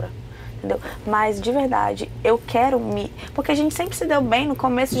fora. Entendeu? Mas, de verdade, eu quero me... Porque a gente sempre se deu bem no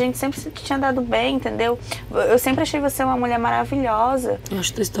começo, a gente sempre se tinha dado bem, entendeu? Eu sempre achei você uma mulher maravilhosa. Eu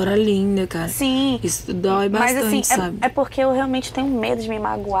acho tua história linda, cara. Sim. Isso dói bastante, mas, assim, sabe? É porque eu realmente tenho medo de me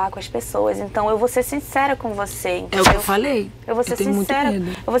magoar com as pessoas. Então, eu vou ser sincera com você, entendeu? É o que eu falei. Eu vou ser tenho sincera. muito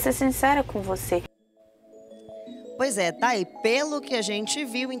medo. Eu vou ser sincera com você. Pois é, tá aí. Pelo que a gente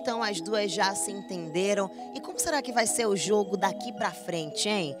viu, então as duas já se entenderam. E como será que vai ser o jogo daqui pra frente,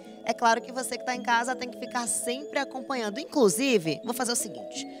 hein? É claro que você que tá em casa tem que ficar sempre acompanhando. Inclusive, vou fazer o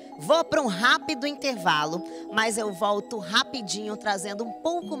seguinte. Vou para um rápido intervalo, mas eu volto rapidinho trazendo um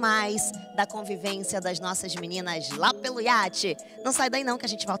pouco mais da convivência das nossas meninas lá pelo iate. Não sai daí não que a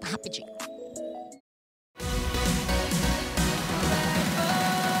gente volta rapidinho.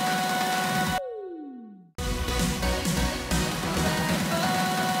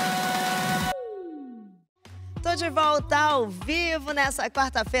 Tô de volta ao vivo nessa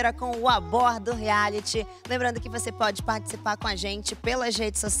quarta-feira com o A Bordo Reality. Lembrando que você pode participar com a gente pelas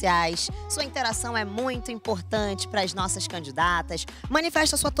redes sociais. Sua interação é muito importante para as nossas candidatas.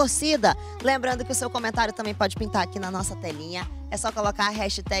 Manifesta a sua torcida. Lembrando que o seu comentário também pode pintar aqui na nossa telinha. É só colocar a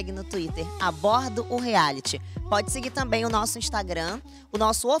hashtag no Twitter, A Bordo o Reality. Pode seguir também o nosso Instagram. O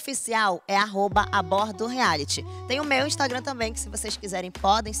nosso oficial é @abordoreality. Tem o meu Instagram também, que se vocês quiserem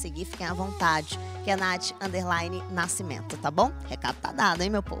podem seguir, fiquem à vontade. Que é Nath Nascimento, tá bom? Recado tá dado, hein,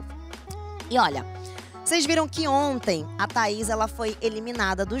 meu povo? E olha, vocês viram que ontem a Thaís ela foi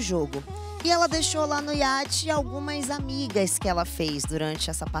eliminada do jogo. E ela deixou lá no iate algumas amigas que ela fez durante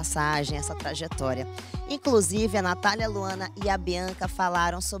essa passagem, essa trajetória. Inclusive, a Natália, a Luana e a Bianca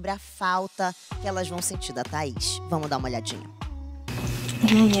falaram sobre a falta que elas vão sentir da Thaís. Vamos dar uma olhadinha. Tô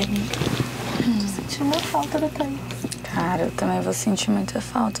sentindo uma falta da Thaís. Cara, eu também vou sentir muita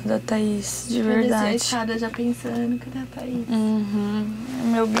falta da Thaís, de verdade. Eu desci a escada já pensando, cadê a Thaís? É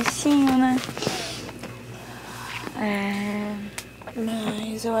meu bichinho, né?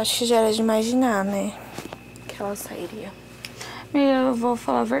 Mas eu acho que já era de imaginar, né? Que ela sairia. Eu vou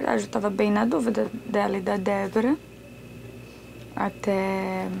falar a verdade, eu tava bem na dúvida dela e da Débora.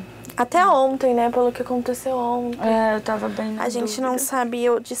 Até ontem, né? Pelo que aconteceu ontem. Eu tava bem na dúvida. A gente não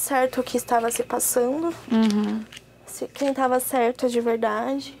sabia de certo o que estava se passando. Se quem tava certo de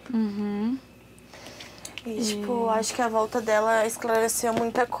verdade. E, tipo, acho que a volta dela esclareceu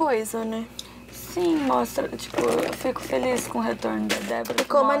muita coisa, né? Sim, mostra, tipo, eu fico feliz com o retorno da Débora. E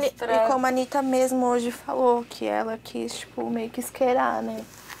como a Anitta mesmo hoje falou, que ela quis, tipo, meio que esquerar, né?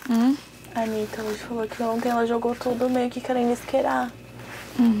 A Anitta hoje falou que ontem ela jogou tudo meio que querendo esquerar.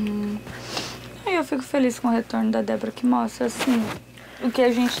 Aí eu fico feliz com o retorno da Débora, que mostra, assim, o que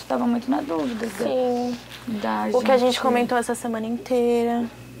a gente tava muito na dúvida. Sim. O que a gente comentou essa semana inteira.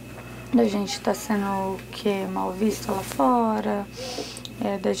 Da gente tá sendo o quê? Mal vista lá fora.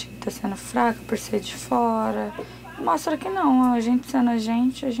 Da gente tá sendo fraca por ser de fora. Mostra que não, a gente sendo a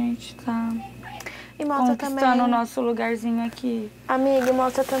gente tá e mostra conquistando também, o nosso lugarzinho aqui. Amiga,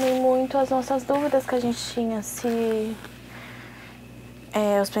 mostra também muito as nossas dúvidas que a gente tinha, se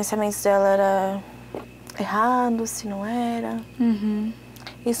os pensamentos dela errado, se não era.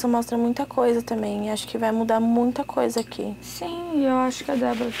 Isso mostra muita coisa também. Acho que vai mudar muita coisa aqui. Sim, eu acho que a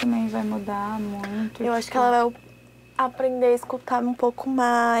Débora também vai mudar muito. Eu acho que ela vai aprender a escutar um pouco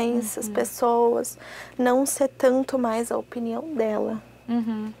mais as pessoas. Não ser tanto mais a opinião dela.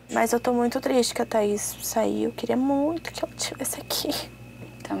 Mas eu tô muito triste que a Thaís saiu. Eu queria muito que ela estivesse aqui.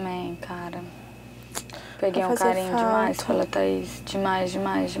 Também, cara. Peguei um carinho demais pela Thaís. Demais,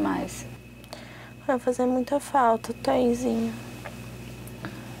 demais, demais. Vai fazer muita falta, Thaisinha.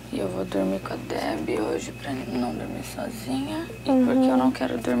 E eu vou dormir com a Debbie hoje pra não dormir sozinha. E porque eu não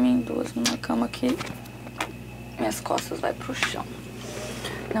quero dormir em duas numa cama que minhas costas vai pro chão.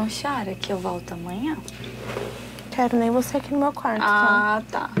 Não chora que eu volto amanhã. Quero nem você aqui no meu quarto.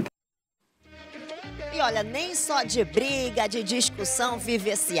 Tá. E olha, nem só de briga, de discussão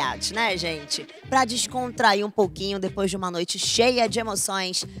vive esse arte, né, gente? Pra descontrair um pouquinho depois de uma noite cheia de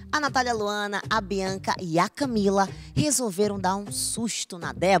emoções, a Natália Luana, a Bianca e a Camila resolveram dar um susto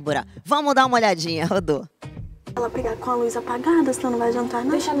na Débora. Vamos dar uma olhadinha, Rodô. Ela pegar com a luz apagada, senão não vai adiantar,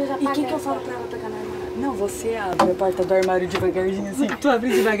 não. Deixa a luz apagada. E o que eu falo pra ela pegar no armário? Não, você abre a porta do armário devagarzinho, assim. Tu abre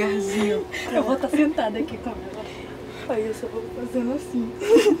devagarzinho. Eu vou estar sentada aqui com ela. Aí eu só vou fazendo assim.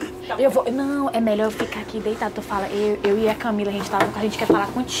 Não, é melhor eu ficar aqui deitado. Tu fala, eu e a Camila, a gente quer falar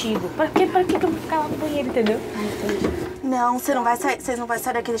contigo. Pra que eu vou ficar lá no banheiro, entendeu? Não, vocês não vão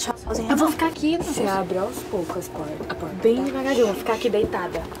sair daqui e deixar sozinha. Eu vou ficar aqui. Você abre aos poucos a porta. Bem devagarzinho, eu vou ficar aqui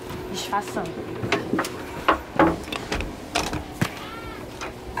deitada, disfarçando.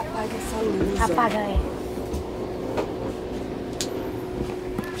 Apaga essa luz. Apaga, aí.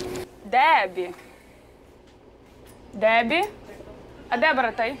 Deb? A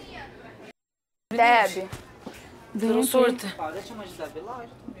Débora tá aí? Deb. Não surta.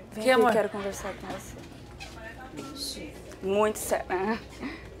 Vem aqui, eu quero conversar com você. Muito sério, né?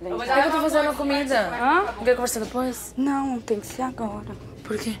 Por que eu tô fazendo a comida? Não quer conversar depois? Não, tem que ser agora.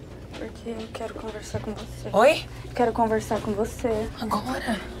 Por quê? Porque eu quero conversar com você. Oi? Quero conversar com você.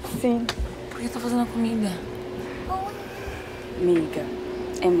 Agora? Sim. Por que tá fazendo a comida? Amiga,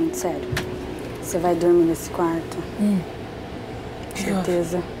 é muito sério. Você vai dormir nesse quarto?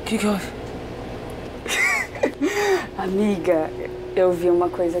 Certeza. O que houve? Amiga, eu vi uma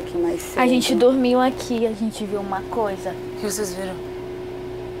coisa aqui mais cedo. A gente dormiu aqui, a gente viu uma coisa. O que vocês viram?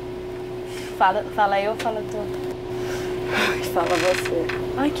 Fala eu ou fala tu? Fala você.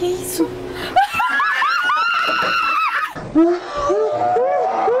 Ai, que isso?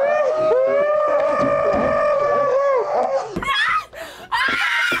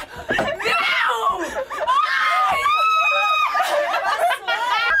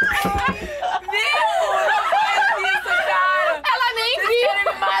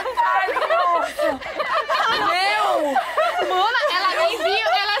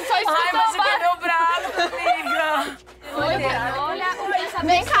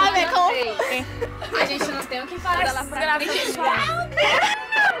 Vem cá, vem com... A gente não tem o que falar dela pra frente.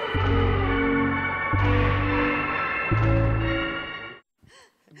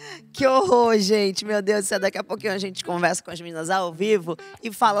 Que horror, gente. Meu Deus do céu, daqui a pouquinho a gente conversa com as meninas ao vivo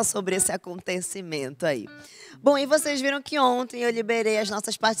e fala sobre esse acontecimento aí. Bom, e vocês viram que ontem eu liberei as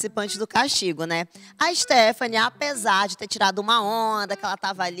nossas participantes do castigo, né? A Stephanie, apesar de ter tirado uma onda, que ela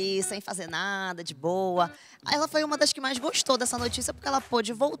tava ali sem fazer nada, de boa, ela foi uma das que mais gostou dessa notícia porque ela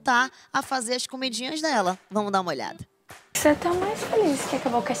pôde voltar a fazer as comidinhas dela. Vamos dar uma olhada. Você tá mais feliz que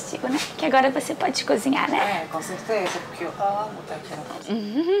acabou o castigo, né? Que agora você pode cozinhar, né? É, com certeza, porque eu amo estar aqui na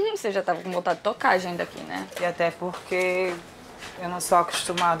cozinha. Você já tava com vontade de tocar a agenda aqui, né? E até porque eu não sou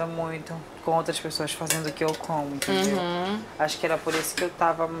acostumada muito com outras pessoas fazendo o que eu como, entendeu? Acho que era por isso que eu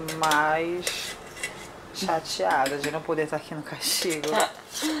tava mais chateada de não poder estar aqui no castigo.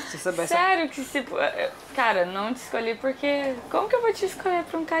 Se soubesse... Sério que se... Cara, não te escolhi porque... Como que eu vou te escolher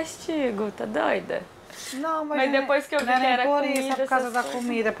pra um castigo? Tá doida? Não, mas depois que eu vi que era por comida, isso, é por causa da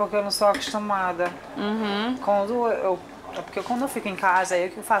comida, porque eu não sou acostumada. Porque quando eu fico em casa, eu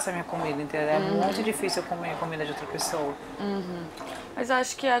que faço a minha comida, entendeu? É muito difícil eu comer a comida de outra pessoa. Mas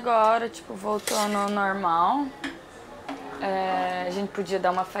acho que agora, tipo, voltando ao normal, a gente podia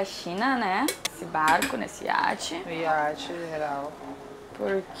dar uma faxina, né? Nesse barco, nesse iate. Iate, geral.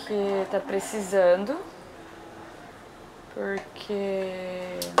 Porque tá precisando.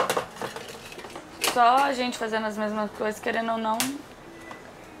 Porque... Só a gente fazendo as mesmas coisas, querendo ou não,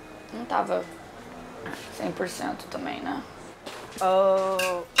 não tava 100% também, né?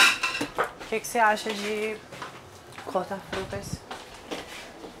 O que você acha de cortar frutas?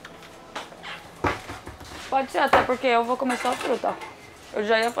 Pode ser, até porque eu vou comer só fruta. Eu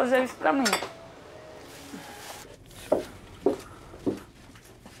já ia fazer isso pra mim.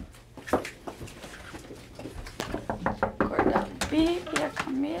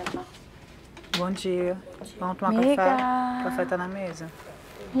 Bom dia. Vamos tomar café? O café tá na mesa.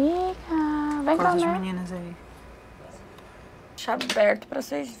 Amiga, vem Quantas comer. meninas aí? Deixa aberto pra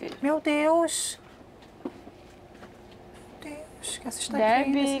vocês verem. Meu Deus! Meu Deus, que essa está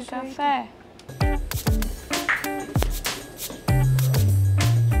aqui Bebe desse café.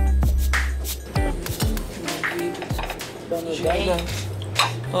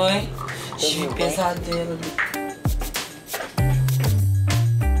 Oi? Tive pesadelo.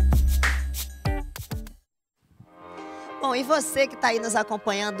 Bom, e você que está aí nos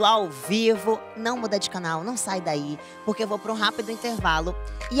acompanhando ao vivo, não muda de canal, não sai daí, porque eu vou para um rápido intervalo.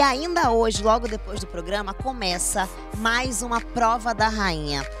 E ainda hoje, logo depois do programa, começa mais uma prova da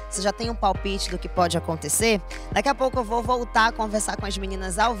rainha. Você já tem um palpite do que pode acontecer? Daqui a pouco eu vou voltar a conversar com as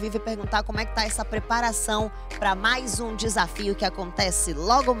meninas ao vivo e perguntar como é que tá essa preparação para mais um desafio que acontece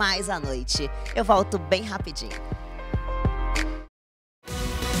logo mais à noite. Eu volto bem rapidinho.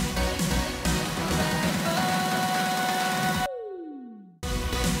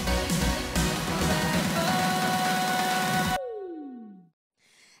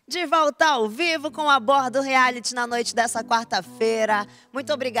 De volta ao vivo com A Bordo Reality na noite dessa quarta-feira.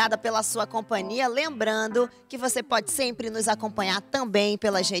 Muito obrigada pela sua companhia. Lembrando que você pode sempre nos acompanhar também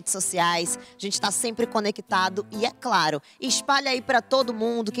pelas redes sociais. A gente está sempre conectado e, é claro, espalha aí para todo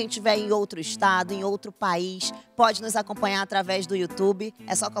mundo. Quem estiver em outro estado, em outro país, pode nos acompanhar através do YouTube.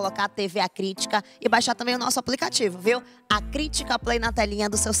 É só colocar a TV A Crítica e baixar também o nosso aplicativo, viu? AcríticaPlay na telinha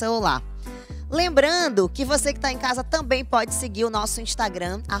do seu celular. Lembrando que você que está em casa também pode seguir o nosso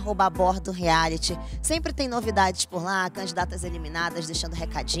Instagram, @abordoreality. Sempre tem novidades por lá, candidatas eliminadas deixando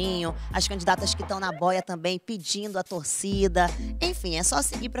recadinho, as candidatas que estão na boia também pedindo a torcida. Enfim, é só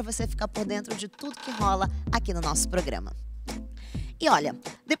seguir para você ficar por dentro de tudo que rola aqui no nosso programa. E olha,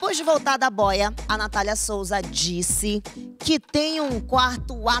 depois de voltar da boia, a Natália Souza disse que tem um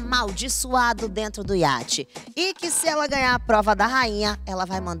quarto amaldiçoado dentro do iate. E que se ela ganhar a prova da rainha, ela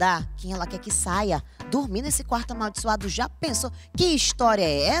vai mandar quem ela quer que saia dormir nesse quarto amaldiçoado. Já pensou? Que história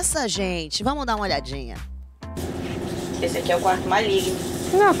é essa, gente? Vamos dar uma olhadinha. Esse aqui é o quarto maligno.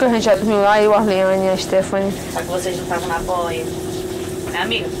 Não, que a gente já dormiu lá, eu, a Arleane e a Stephanie. Só que vocês não estavam na boia. Né,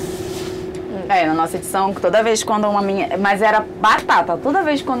 amiga? Na nossa edição, toda vez quando uma menina... Mas era batata. Toda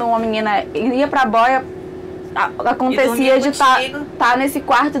vez quando uma menina ia pra boia, acontecia de estar nesse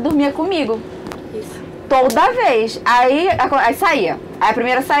quarto e dormia comigo. Isso. Toda vez. Aí saía. Aí a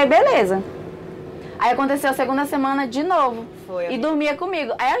primeira saía, beleza. Aí aconteceu a segunda semana de novo. E dormia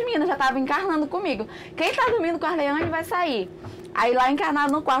comigo. Aí as meninas já estavam encarnando comigo. Quem tá dormindo com a Arleane vai sair. Aí lá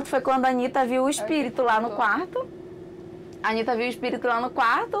encarnado no quarto foi quando a Anitta viu o espírito lá no quarto. A Anitta viu o espírito lá no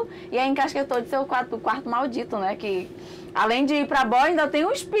quarto e aí encasquetou de ser o quarto maldito, né? Que além de ir pra boia, ainda tem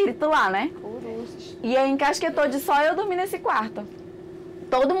um espírito lá, né? E aí encasquetou de só eu dormir nesse quarto.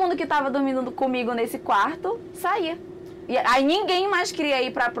 Todo mundo que tava dormindo comigo nesse quarto saía. E aí ninguém mais queria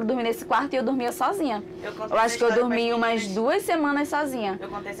ir pra dormir nesse quarto e eu dormia sozinha. Eu acho que eu dormi umas 2 semanas sozinha.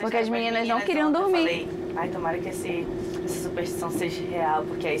 Porque as meninas não queriam dormir. Eu falei, ai, tomara que essa superstição seja real,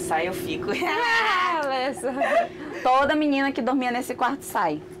 porque aí sai eu fico. Toda menina que dormia nesse quarto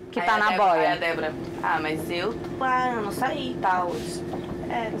sai, que aí tá na boia. Aí a Débora, mas eu não saí e tal.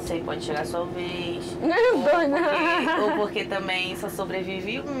 Não sei, pode chegar a sua vez. Ou porque também só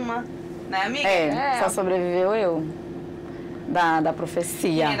sobrevive uma, né, amiga? Só sobreviveu eu. Da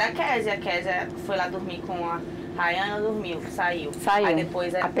profecia. E da Kézia. A Kézia foi lá dormir com a Rayana, dormiu, saiu. Aí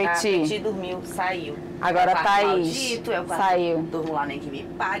depois a Peti dormiu, saiu. Agora a Thaís saiu. Durmo lá, nem que me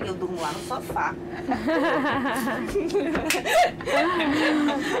pague, eu durmo lá no sofá.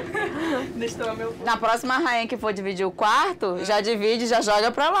 Na próxima rainha que for dividir o quarto, já divide, já joga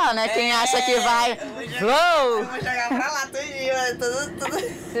pra lá, né? Quem acha que vai... Eu vou jogar pra lá tudo.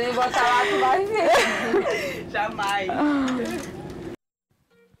 Se botar lá, tu vai ver. Jamais.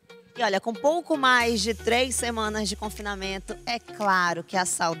 E olha, com pouco mais de 3 semanas de confinamento, é claro que a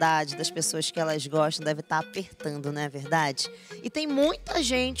saudade das pessoas que elas gostam deve estar apertando, não é verdade? E tem muita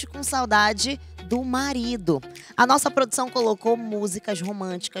gente com saudade do marido. A nossa produção colocou músicas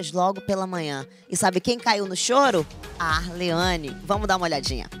românticas logo pela manhã. E sabe quem caiu no choro? A Arleane. Vamos dar uma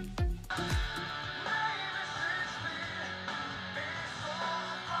olhadinha.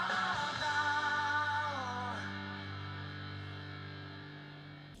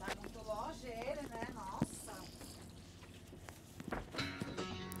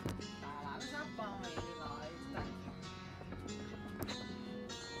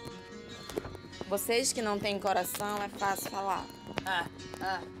 Vocês que não têm coração, é fácil falar.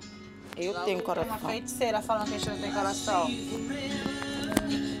 Eu tenho coração. Uma feiticeira falando que a gente não tem coração.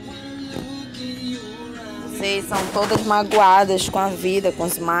 Vocês são todas magoadas com a vida, com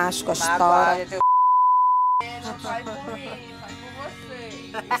os machos, com a história. Faz por mim, faz por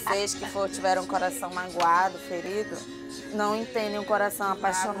você. Vocês que tiveram o coração magoado, ferido, não entendem o coração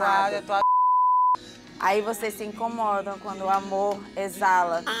apaixonado. Aí vocês se incomodam quando o amor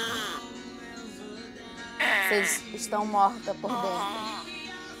exala. Vocês estão mortas por dentro.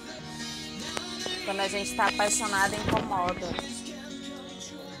 Quando a gente está apaixonada, incomoda.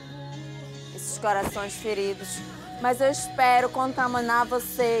 Esses corações feridos. Mas eu espero contaminar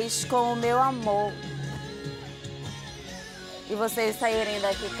vocês com o meu amor. E vocês saírem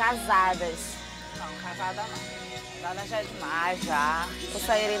daqui casadas. Não, casada não. Casada já é demais, já. Ou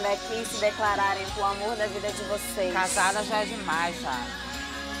saírem daqui e se declararem com o amor da vida de vocês. Casada já é demais, já.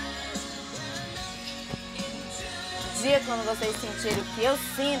 Um dia, quando vocês sentirem o que eu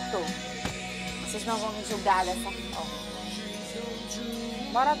sinto, vocês não vão me julgar dessa forma.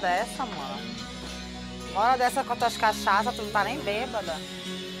 Bora dessa, mano. Bora dessa com as tuas cachaças, tu não tá nem bêbada.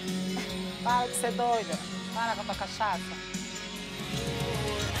 Para de ser doida. Para com a tua cachaça.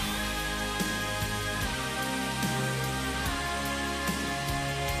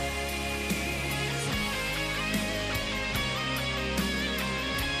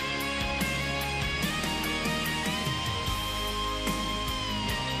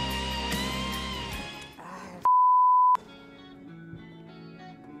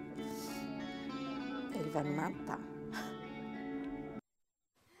 Vai me matar.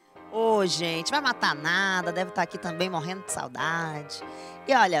 Ô, gente, vai matar nada, deve estar aqui também morrendo de saudade.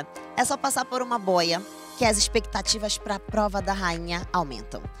 E olha, é só passar por uma boia que as expectativas para a prova da rainha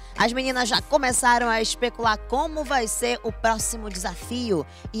aumentam. As meninas já começaram a especular como vai ser o próximo desafio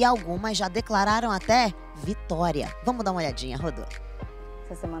e algumas já declararam até vitória. Vamos dar uma olhadinha, Rodô.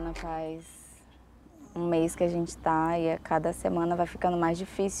 Essa semana faz um mês que a gente tá e a cada semana vai ficando mais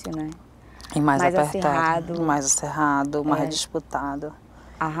difícil, né? E mais apertado, acirrado. mais acirrado, mais disputado.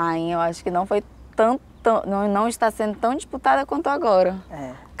 A rainha, eu acho que não foi não está sendo tão disputada quanto agora.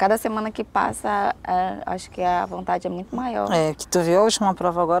 Cada semana que passa, acho que a vontade é muito maior. Que tu viu a última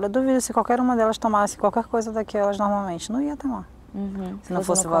prova agora, eu duvido se qualquer uma delas tomasse qualquer coisa daquelas normalmente. Não ia tomar. Se não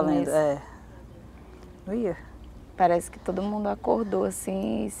fosse valendo. Não ia. Parece que todo mundo acordou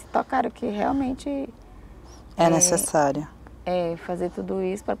assim e se tocaram que realmente... É necessário. Fazer tudo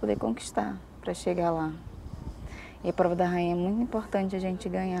isso para poder conquistar, para chegar lá. E a prova da rainha é muito importante a gente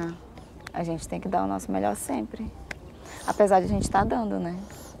ganhar. A gente tem que dar o nosso melhor sempre. Apesar de a gente estar dando, né?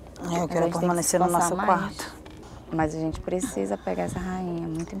 Eu quero permanecer no nosso quarto. Mas a gente precisa pegar essa rainha, é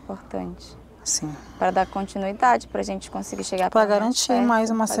muito importante. Sim. Para dar continuidade, para a gente conseguir chegar para garantir mais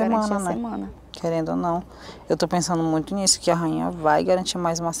uma semana, né? Semana. Querendo ou não. Eu tô pensando muito nisso, que a rainha vai garantir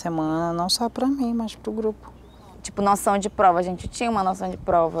mais uma semana, não só para mim, mas pro grupo. Tipo, noção de prova. A gente tinha uma noção de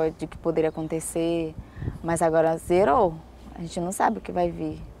prova de que poderia acontecer, mas agora zerou. A gente não sabe o que vai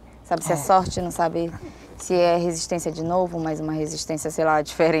vir. Sabe se é sorte, não sabe se é resistência de novo, mas uma resistência, sei lá,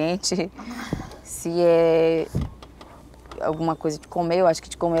 diferente. Se é alguma coisa de comer, eu acho que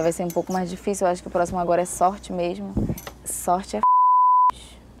de comer vai ser um pouco mais difícil. Eu acho que o próximo agora é sorte mesmo. Sorte é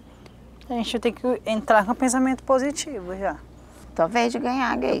A gente tem que entrar com pensamento positivo já. Tua vez de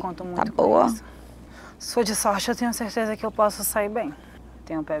ganhar, gay. Eu conto muito tá boa. Isso. Se for de sorte, eu tenho certeza que eu posso sair bem.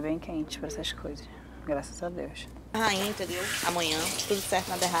 Tenho o pé bem quente para essas coisas. Graças a Deus. Rainha, entendeu? Amanhã, tudo certo,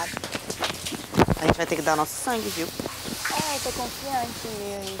 nada errado. A gente vai ter que dar nosso sangue, viu? Eu tô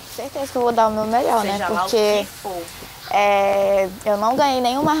confiante. Certeza que eu vou dar o meu melhor, Seja né? lá Porque o que for. Eu não ganhei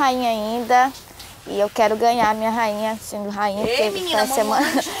nenhuma rainha ainda. E eu quero ganhar a minha rainha, sendo rainha, porque menina,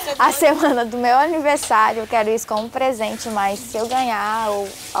 a semana do meu aniversário. Eu quero isso como um presente, mas se eu ganhar, ou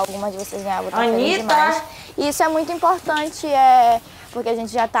alguma de vocês ganhar, eu vou estar feliz demais. E isso é muito importante, porque a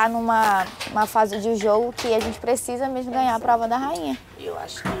gente já tá numa fase de jogo que a gente precisa mesmo ganhar a prova da rainha. Eu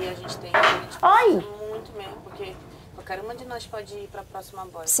acho que a gente tem que muito mesmo, porque qualquer uma de nós pode ir pra próxima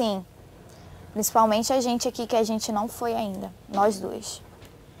boia. Sim, principalmente a gente aqui, que a gente não foi ainda, nós duas.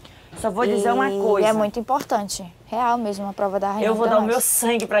 Só vou dizer uma coisa. E é muito importante, real mesmo, a prova da rainha. Eu vou dar o meu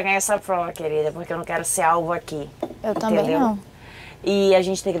sangue pra ganhar essa prova, querida, porque eu não quero ser alvo aqui. Eu também não. E a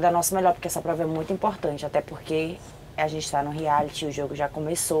gente tem que dar o nosso melhor, porque essa prova é muito importante, até porque a gente está no reality, o jogo já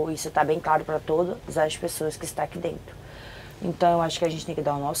começou, isso está bem claro para todas as pessoas que estão aqui dentro. Então eu acho que a gente tem que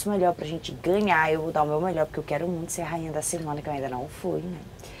dar o nosso melhor pra gente ganhar. Eu vou dar o meu melhor, porque eu quero muito ser a rainha da semana, que eu ainda não fui, né?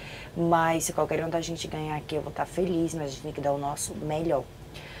 Mas se qualquer um da gente ganhar aqui, eu vou estar feliz, mas a gente tem que dar o nosso melhor.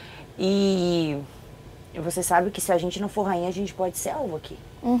 E você sabe que se a gente não for rainha, a gente pode ser alvo aqui.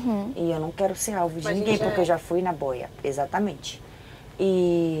 E eu não quero ser alvo de ninguém, porque eu já fui na boia. Exatamente.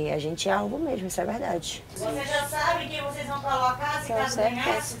 E a gente é alvo mesmo, isso é verdade. Você já sabe quem vocês vão colocar, se caso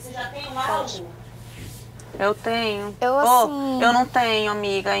ganhar? Você já tem um alvo? Eu tenho. Eu não tenho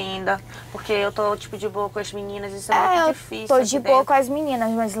amiga ainda, porque eu tô, tipo, de boa com as meninas, isso é muito difícil. Tô de boa com as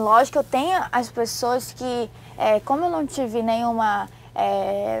meninas, mas lógico que eu tenho as pessoas que, como eu não tive nenhuma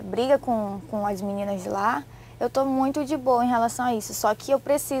briga com as meninas de lá, eu tô muito de boa em relação a isso. Só que eu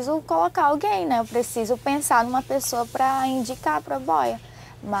preciso colocar alguém, né? Eu preciso pensar numa pessoa pra indicar pra boia.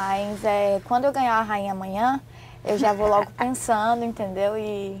 Mas quando eu ganhar a rainha amanhã, eu já vou logo pensando, entendeu?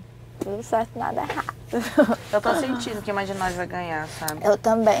 E tudo certo, nada errado. Eu tô sentindo que uma de nós vai ganhar, sabe? Eu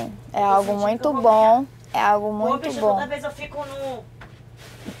também. É algo muito bom. É algo muito bicho, bom. Toda vez eu fico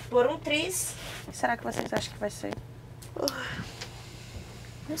por um triz. Será que vocês acham que vai ser?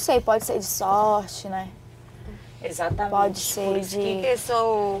 Não sei, pode ser de sorte, né? Exatamente. Pode ser de... Eu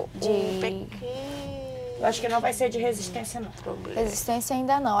sou Eu acho que não vai ser de resistência, não. Resistência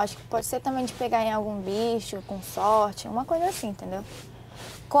ainda não. Acho que pode ser também de pegar em algum bicho, com sorte, uma coisa assim, entendeu?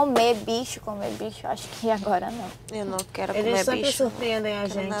 Comer bicho, acho que agora não. Eu não quero comer Eles bicho. sempre surpreendem a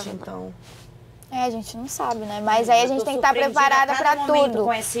gente, então. A gente não sabe, né? Mas aí a gente tem que estar preparada pra tudo.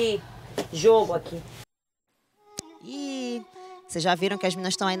 Com esse jogo aqui. E vocês já viram que as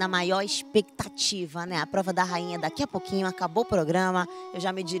meninas estão aí na maior expectativa, né? A prova da rainha daqui a pouquinho, acabou o programa. Eu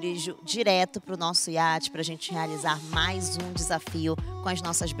já me dirijo direto para o nosso iate para a gente realizar mais um desafio com as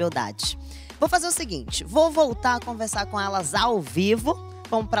nossas beldades. Vou fazer o seguinte, vou voltar a conversar com elas ao vivo.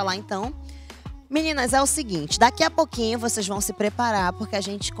 Vamos para lá então. Meninas, é o seguinte, daqui a pouquinho vocês vão se preparar porque a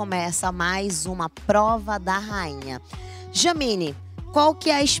gente começa mais uma prova da rainha. Jamine, qual que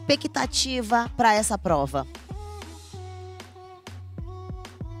é a expectativa para essa prova?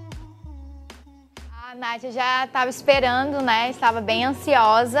 A Nath já estava esperando, né? Estava bem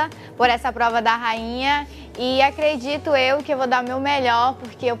ansiosa por essa prova da rainha e acredito eu que eu vou dar o meu melhor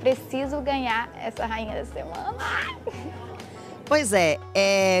porque eu preciso ganhar essa rainha da semana. Pois é,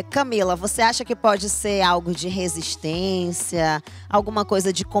 Camila, você acha que pode ser algo de resistência, alguma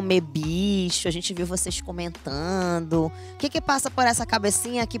coisa de comer bicho? A gente viu vocês comentando. O que passa por essa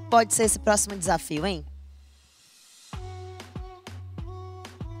cabecinha que pode ser esse próximo desafio, hein?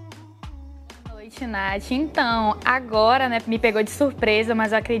 Boa noite, Nath. Então, agora, né, me pegou de surpresa,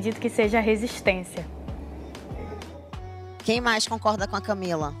 mas eu acredito que seja a resistência. Quem mais concorda com a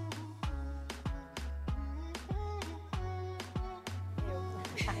Camila?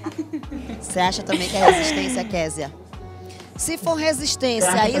 Você acha também que é resistência, Késia? Se for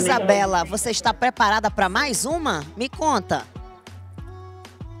resistência, Isabela, você está preparada para mais uma? Me conta.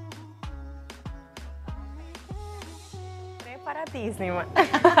 Preparadíssima.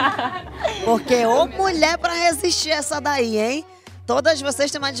 Porque ô mulher para resistir essa daí, hein? Todas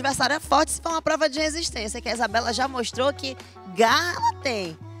vocês têm uma adversária forte se for uma prova de resistência, que a Isabela já mostrou que garra ela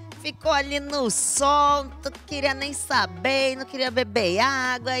tem. Ficou ali no sol, não queria nem saber, não queria beber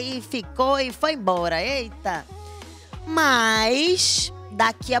água e ficou e foi embora. Eita! Mas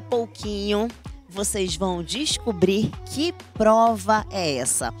daqui a pouquinho vocês vão descobrir que prova é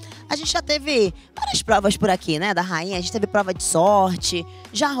essa. A gente já teve várias provas por aqui, né, da rainha. A gente teve prova de sorte,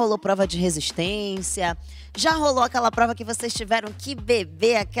 já rolou prova de resistência, já rolou aquela prova que vocês tiveram que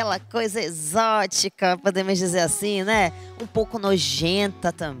beber aquela coisa exótica, podemos dizer assim, né? Um pouco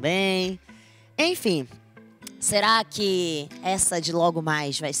nojenta também. Enfim, será que essa de logo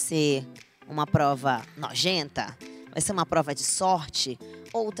mais vai ser uma prova nojenta? Vai ser uma prova de sorte?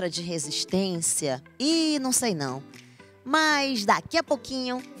 Outra de resistência? Ih, não sei não. Mas daqui a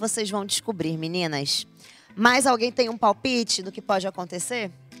pouquinho vocês vão descobrir, meninas. Mais alguém tem um palpite do que pode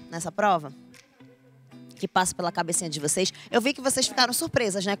acontecer nessa prova? Que passa pela cabecinha de vocês. Eu vi que vocês ficaram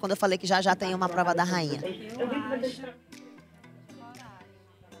surpresas, né? Quando eu falei que já tem uma prova da rainha.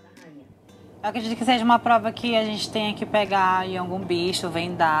 Eu acredito que seja uma prova que a gente tenha que pegar em algum bicho,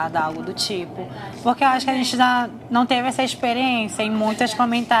 vendado, algo do tipo. Porque eu acho que a gente não teve essa experiência. E muitas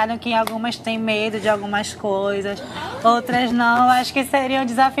comentaram que algumas têm medo de algumas coisas, outras não. Eu acho que seria um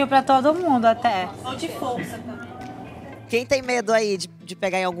desafio para todo mundo até. Ou de força também. Quem tem medo aí de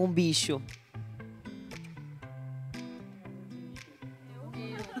pegar em algum bicho?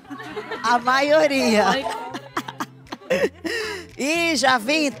 A maioria. E já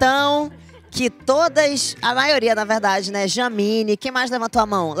vi então que todas, a maioria na verdade, né? Jamine, quem mais levantou a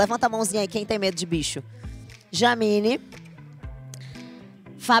mão? Levanta a mãozinha aí, quem tem medo de bicho. Jamine,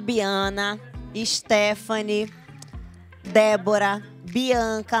 Fabiana, Stephanie, Débora,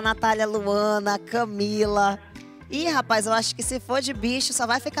 Bianca, Natália, Luana, Camila. Ih, rapaz, eu acho que se for de bicho, só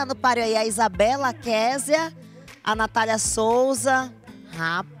vai ficar no páreo aí a Isabela, a Késia, a Natália Souza.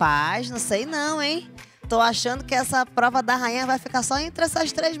 Rapaz, não sei não, hein? Tô achando que essa prova da rainha vai ficar só entre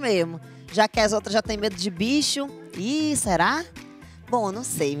essas três mesmo. Já que as outras já têm medo de bicho. Ih, será? Bom, eu não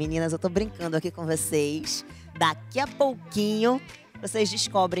sei, meninas, eu tô brincando aqui com vocês. Daqui a pouquinho vocês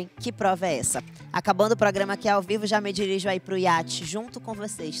descobrem que prova é essa. Acabando o programa aqui ao vivo, já me dirijo aí pro iate junto com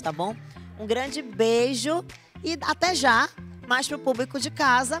vocês, tá bom? Um grande beijo e até já. Mas pro público de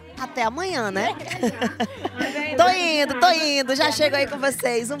casa, até amanhã, né? Tô indo. Já chego aí com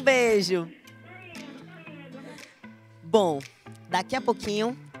vocês. Um beijo. Bom, daqui a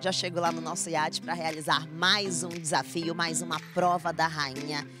pouquinho já chego lá no nosso iate para realizar mais um desafio, mais uma prova da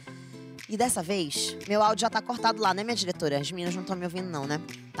rainha. E dessa vez, meu áudio já tá cortado lá, né, minha diretora? As meninas não estão me ouvindo não, né?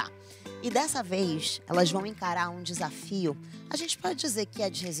 Tá. E dessa vez, elas vão encarar um desafio. A gente pode dizer que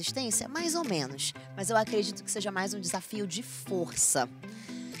é de resistência? Mais ou menos. Mas eu acredito que seja mais um desafio de força.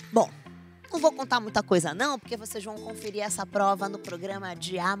 Bom, não vou contar muita coisa não, porque vocês vão conferir essa prova no programa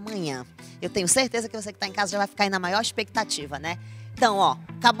de amanhã. Eu tenho certeza que você que tá em casa já vai ficar aí na maior expectativa, né? Então, ó,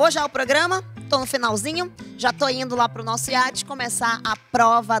 acabou já o programa, tô no finalzinho, já tô indo lá pro nosso iate começar a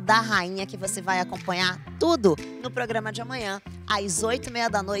prova da rainha, que você vai acompanhar tudo no programa de amanhã, às 8h30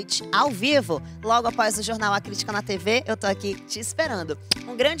 da noite, ao vivo, logo após o jornal A Crítica na TV. Eu tô aqui te esperando.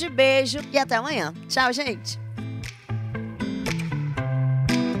 Um grande beijo e até amanhã. Tchau, gente!